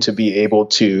encouraging to be able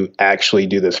to actually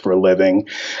do this for a living.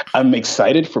 I'm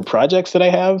excited for projects that I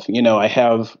have. I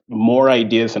have more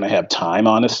ideas than I have time,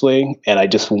 honestly. And I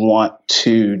just want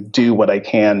to do what I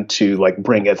can to like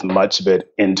bring as much of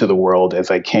it into the world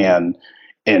as I can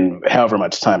in however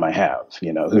much time I have.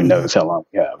 Who knows how long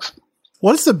we have.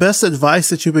 What's the best advice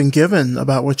that you've been given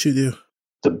about what you do?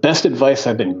 The best advice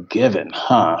I've been given,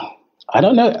 I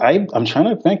don't know. I'm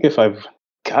trying to think if I've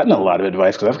gotten a lot of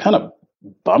advice because I've kind of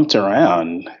bumped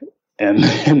around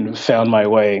and found my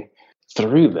way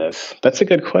through this. That's a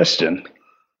good question.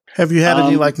 Have you had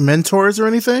any like mentors or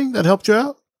anything that helped you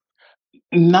out?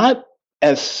 Not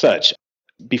as such.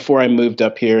 Before I moved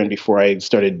up here and before I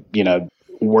started,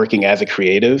 working as a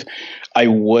creative, I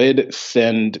would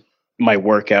send my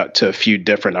work out to a few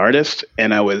different artists,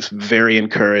 and I was very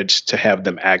encouraged to have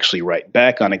them actually write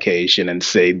back on occasion and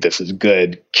say, this is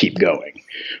good, keep going.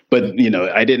 But,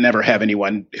 I didn't ever have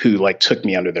anyone who like took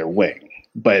me under their wing,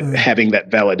 but having that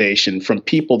validation from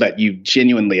people that you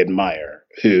genuinely admire,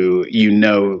 who,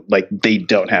 like they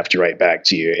don't have to write back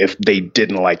to you. If they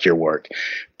didn't like your work,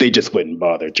 they just wouldn't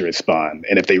bother to respond.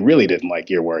 And if they really didn't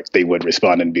like your work, they would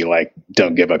respond and be like,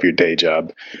 don't give up your day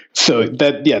job. So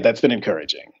that's been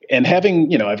encouraging. And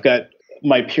having, I've got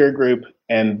my peer group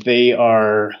and they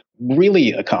are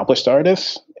really accomplished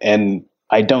artists. And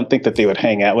I don't think that they would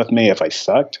hang out with me if I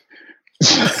sucked.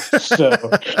 So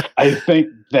I think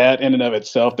that in and of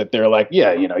itself, that they're like,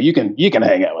 yeah, you can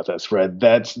hang out with us, Fred.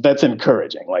 That's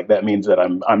encouraging. Like that means that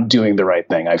I'm doing the right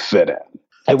thing. I fit in.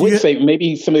 I would say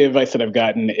maybe some of the advice that I've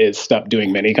gotten is stop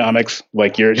doing mini comics.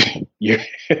 Like you're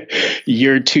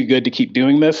too good to keep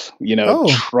doing this.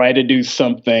 Try to do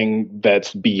something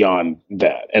that's beyond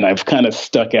that. And I've kind of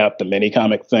stuck out the mini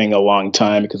comic thing a long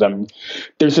time because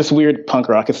there's this weird punk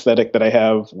rock aesthetic that I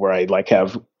have where I like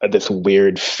have this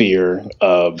weird fear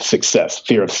of success,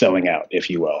 fear of selling out,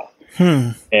 if you will.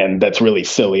 And that's really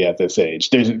silly at this age.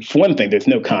 For one thing, there's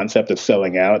no concept of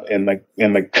selling out in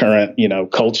the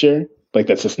current, culture. Like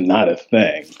that's just not a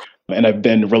thing. And I've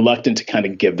been reluctant to kind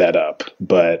of give that up,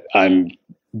 but I'm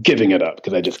giving it up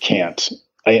because I just can't.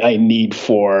 I need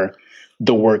for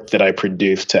the work that I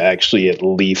produce to actually at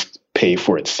least pay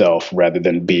for itself rather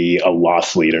than be a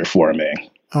loss leader for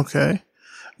me. Okay.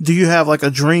 Do you have like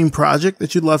a dream project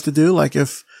that you'd love to do? Like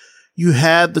if you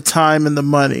had the time and the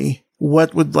money,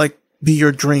 what would like be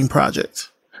your dream project?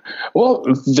 Well,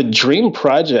 the dream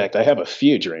project, I have a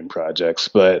few dream projects,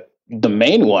 but the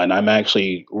main one I'm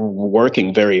actually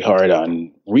working very hard on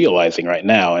realizing right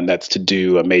now, and that's to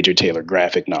do a Major Taylor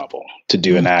graphic novel, to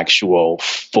do an actual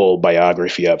full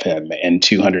biography of him in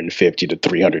 250 to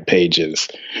 300 pages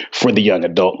for the young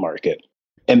adult market.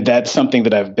 And that's something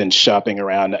that I've been shopping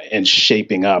around and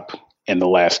shaping up in the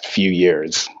last few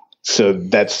years. So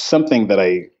that's something that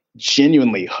I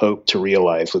genuinely hope to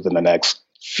realize within the next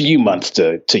few months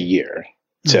to year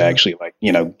to actually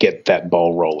get that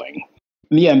ball rolling.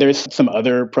 Yeah, and there's some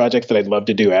other projects that I'd love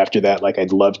to do after that. Like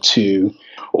I'd love to,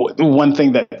 one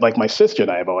thing that like my sister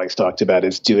and I have always talked about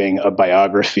is doing a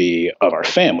biography of our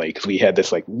family, because we had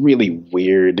this like really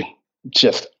weird,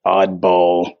 just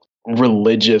oddball,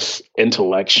 religious,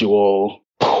 intellectual,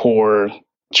 poor,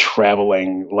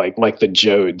 traveling, like the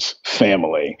Jodes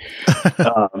family.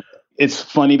 It's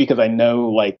funny because I know,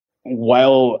 like,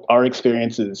 while our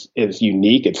experience is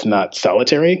unique, it's not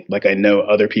solitary. Like I know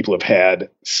other people have had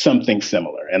something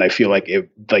similar, and I feel like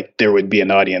there would be an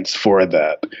audience for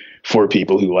that, for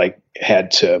people who like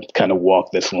had to kind of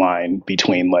walk this line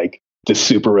between like the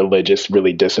super religious,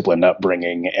 really disciplined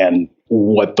upbringing and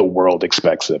what the world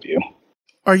expects of you.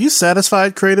 Are you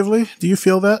satisfied creatively? Do you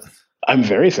feel that? I'm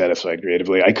very satisfied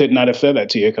creatively. I could not have said that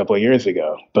to you a couple of years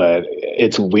ago, but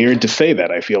it's weird to say that.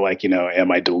 I feel like,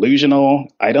 am I delusional?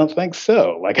 I don't think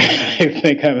so. Like, I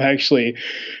think,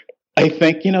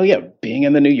 being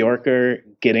in the New Yorker,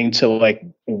 getting to like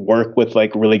work with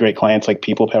like really great clients like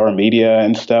People Power Media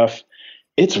and stuff,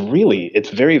 it's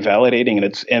very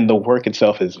validating, and the work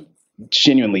itself is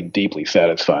genuinely deeply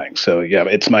satisfying. So yeah,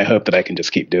 it's my hope that I can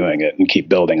just keep doing it and keep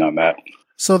building on that.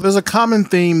 So there's a common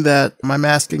theme that I'm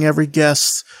asking every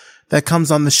guest that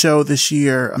comes on the show this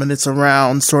year. I mean, it's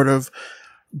around sort of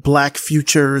Black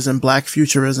futures and Black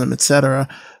futurism, etc.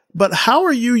 But how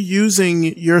are you using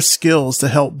your skills to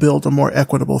help build a more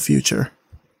equitable future?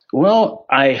 Well,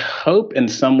 I hope in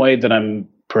some way that I'm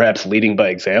perhaps leading by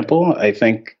example. I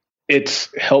think it's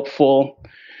helpful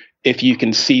if you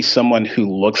can see someone who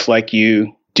looks like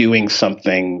you doing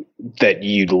something that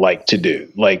you'd like to do.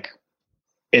 Like,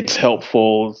 it's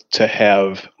helpful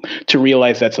to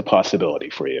realize that's a possibility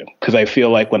for you. Because I feel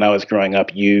like when I was growing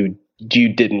up, you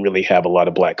didn't really have a lot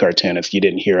of Black cartoonists. You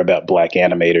didn't hear about Black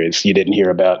animators. You didn't hear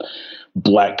about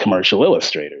Black commercial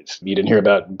illustrators. You didn't hear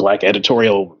about Black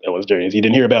editorial illustrators. You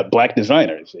didn't hear about Black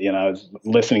designers. I was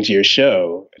listening to your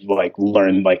show,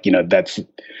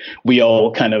 we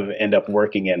all kind of end up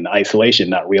working in isolation,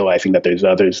 not realizing that there's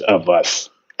others of us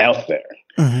out there.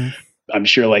 Mm-hmm. I'm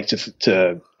sure, like, just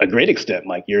to a great extent,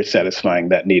 like, you're satisfying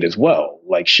that need as well,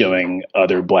 like showing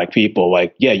other Black people,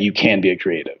 like, yeah, you can be a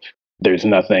creative. There's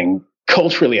nothing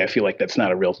culturally, I feel like that's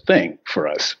not a real thing for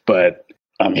us, but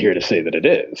I'm here to say that it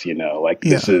is,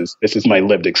 This is my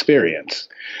lived experience.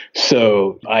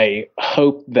 So I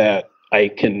hope that I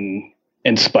can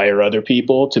inspire other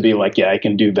people to be like, yeah, I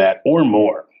can do that or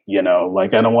more,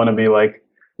 like, I don't want to be like,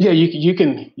 yeah,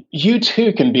 you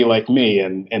too can be like me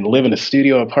and live in a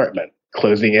studio apartment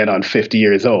closing in on 50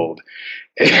 years old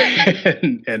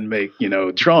and make,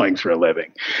 drawings for a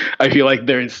living. I feel like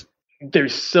there's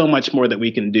so much more that we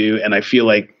can do. And I feel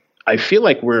like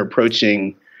we're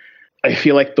approaching, I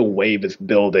feel like the wave is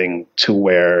building to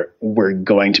where we're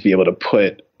going to be able to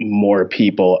put more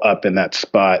people up in that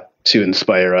spot to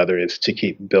inspire others to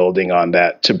keep building on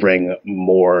that, to bring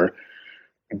more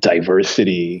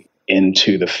diversity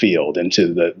into the field,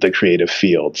 into the creative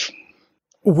fields.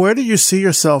 Where do you see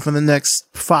yourself in the next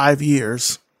 5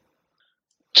 years?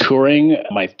 Touring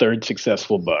my third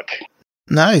successful book.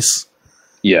 Nice.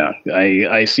 Yeah,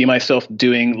 I see myself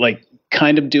doing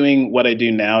what I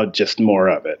do now, just more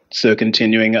of it. So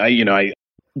continuing,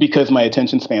 because my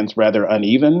attention span's rather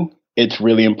uneven, it's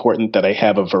really important that I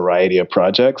have a variety of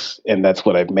projects, and that's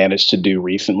what I've managed to do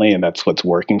recently, and that's what's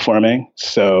working for me.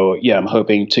 So yeah, I'm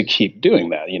hoping to keep doing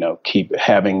that, keep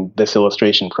having this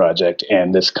illustration project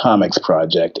and this comics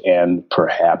project and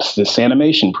perhaps this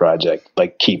animation project,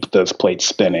 like keep those plates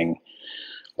spinning.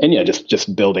 And yeah,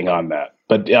 just building on that.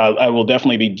 But I will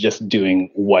definitely be just doing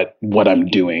what I'm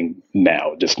doing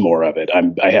now, just more of it.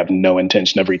 I have no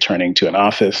intention of returning to an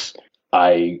office.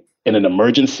 In an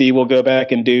emergency, will go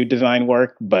back and do design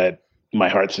work, but my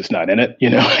heart's just not in it.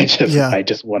 I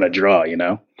just want to draw,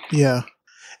 Yeah.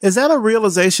 Is that a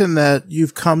realization that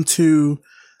you've come to,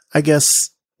 I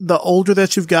guess, the older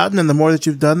that you've gotten and the more that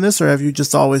you've done this, or have you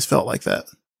just always felt like that?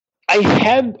 I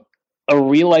had a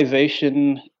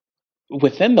realization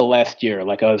within the last year.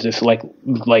 Like I was just like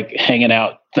hanging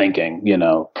out thinking,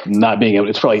 not being able,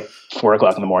 it's probably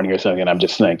 4:00 in the morning or something. And I'm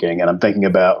just thinking, and I'm thinking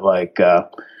about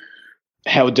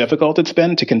how difficult it's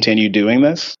been to continue doing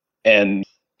this, and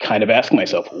kind of asking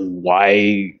myself,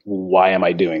 why am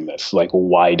I doing this? Like,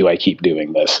 why do I keep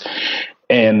doing this?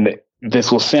 And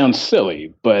this will sound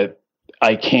silly, but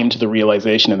I came to the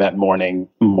realization in that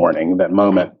that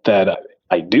moment, that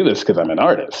I do this because I'm an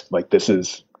artist. Like, this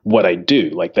is what I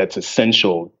do. Like, that's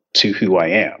essential to who I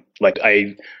am. Like,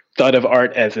 I thought of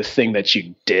art as a thing that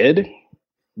you did,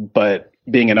 but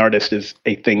being an artist is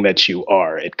a thing that you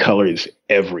are. It colors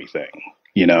everything.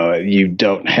 You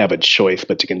don't have a choice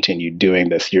but to continue doing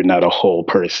this. You're not a whole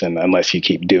person unless you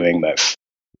keep doing this.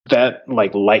 That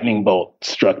like lightning bolt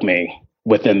struck me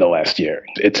within the last year.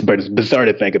 It's bizarre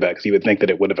to think about because you would think that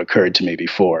it would have occurred to me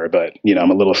before, but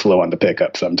I'm a little slow on the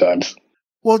pickup sometimes.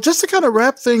 Well, just to kind of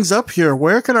wrap things up here,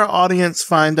 where can our audience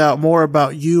find out more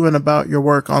about you and about your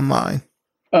work online?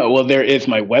 Oh, well, there is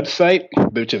my website,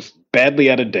 which is badly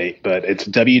out of date, but it's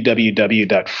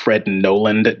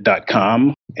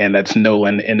www.frednoland.com, and that's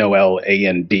Noland,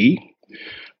 Noland.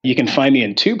 You can find me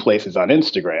in two places on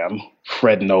Instagram,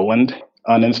 Fred Noland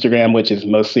on Instagram, which is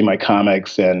mostly my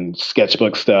comics and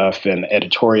sketchbook stuff and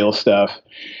editorial stuff.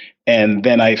 And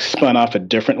then I spun off a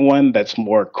different one that's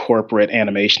more corporate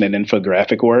animation and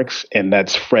infographic works, and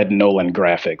that's Fred Noland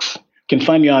Graphics. You can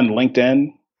find me on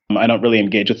LinkedIn. I don't really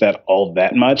engage with that all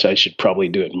that much. I should probably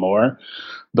do it more.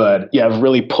 But yeah, I've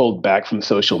really pulled back from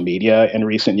social media in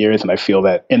recent years, and I feel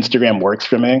that Instagram works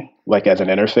for me, like as an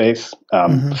interface.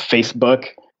 Facebook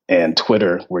and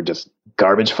Twitter were just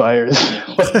garbage fires.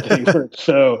 They were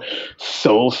so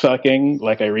soul-sucking.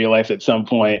 Like I realized at some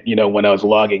point, when I was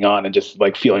logging on and just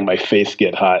like feeling my face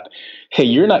get hot, hey,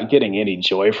 you're not getting any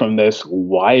joy from this.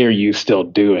 Why are you still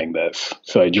doing this?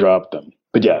 So I dropped them.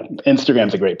 But yeah,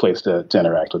 Instagram's a great place to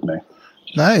interact with me.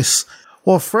 Nice.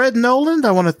 Well, Fred Noland,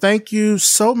 I want to thank you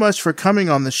so much for coming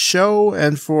on the show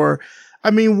and for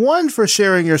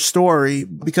sharing your story,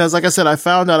 because like I said, I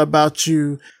found out about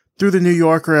you through the New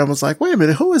Yorker and was like, wait a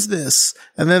minute, who is this?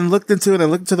 And then looked into it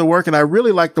and looked into the work, and I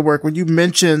really liked the work. When you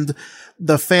mentioned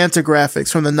the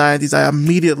Fantagraphics from the 90s, I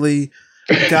immediately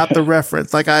got the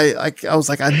reference. Like I was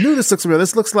like, I knew this looks familiar.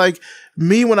 This looks like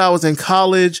me when I was in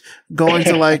college, going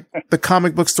to like the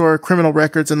comic book store, Criminal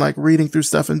Records, and like reading through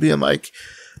stuff and being like,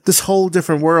 this whole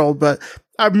different world. But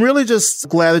I'm really just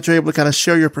glad that you're able to kind of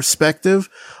share your perspective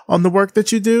on the work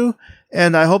that you do.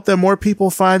 And I hope that more people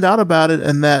find out about it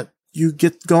and that you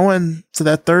get going to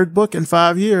that third book in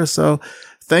 5 years. So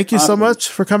thank you so much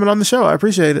for coming on the show. I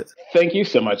appreciate it. Thank you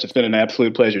so much. It's been an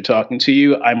absolute pleasure talking to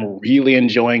you. I'm really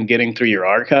enjoying getting through your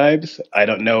archives. I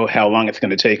don't know how long it's going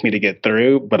to take me to get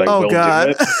through, but I will do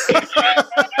it.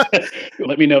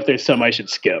 Let me know if there's some I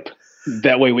should skip.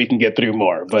 That way we can get through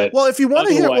more. But well, if you want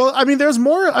to hear, there's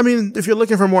more. If you're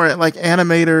looking for more like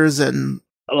animators and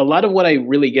a lot of what I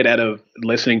really get out of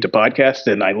listening to podcasts,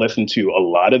 and I listen to a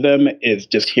lot of them, is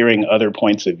just hearing other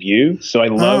points of view. So I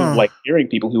love like hearing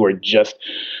people who are just,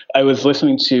 I was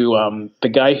listening to the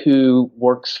guy who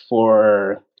works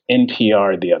for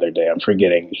NPR the other day. I'm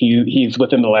forgetting. He's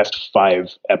within the last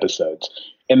 5 episodes.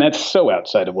 And that's so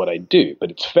outside of what I do,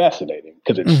 but it's fascinating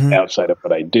because it's outside of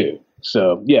what I do.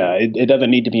 So yeah, it doesn't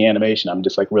need to be animation. I'm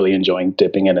just like really enjoying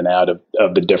dipping in and out of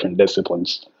the different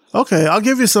disciplines. Okay, I'll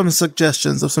give you some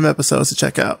suggestions of some episodes to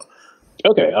check out.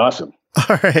 Okay, awesome.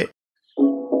 All right.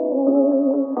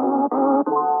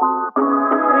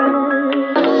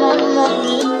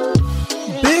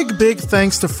 Big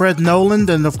thanks to Fred Noland,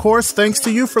 and of course, thanks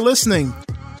to you for listening.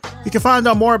 You can find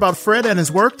out more about Fred and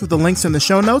his work through the links in the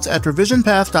show notes at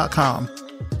revisionpath.com.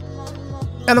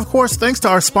 And of course, thanks to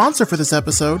our sponsor for this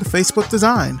episode, Facebook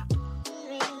Design.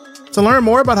 To learn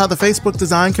more about how the Facebook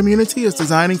design community is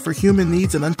designing for human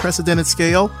needs at unprecedented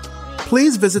scale,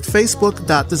 please visit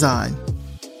facebook.design.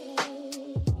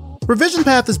 Revision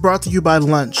Path is brought to you by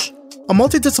Lunch, a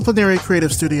multidisciplinary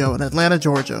creative studio in Atlanta,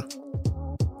 Georgia.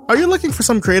 Are you looking for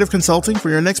some creative consulting for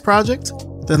your next project?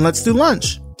 Then let's do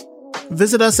lunch.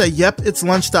 Visit us at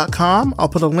yepitslunch.com. I'll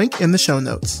put a link in the show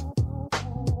notes.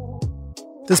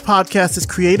 This podcast is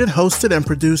created, hosted, and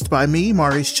produced by me,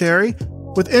 Maurice Cherry,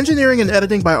 with engineering and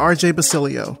editing by RJ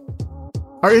Basilio.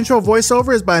 Our intro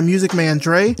voiceover is by Music Man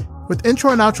Dre, with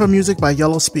intro and outro music by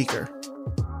Yellow Speaker.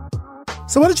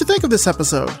 So what did you think of this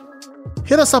episode?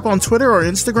 Hit us up on Twitter or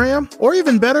Instagram, or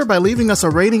even better, by leaving us a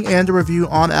rating and a review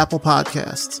on Apple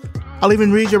Podcasts. I'll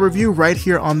even read your review right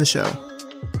here on the show.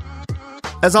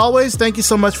 As always, thank you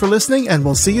so much for listening, and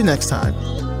we'll see you next time.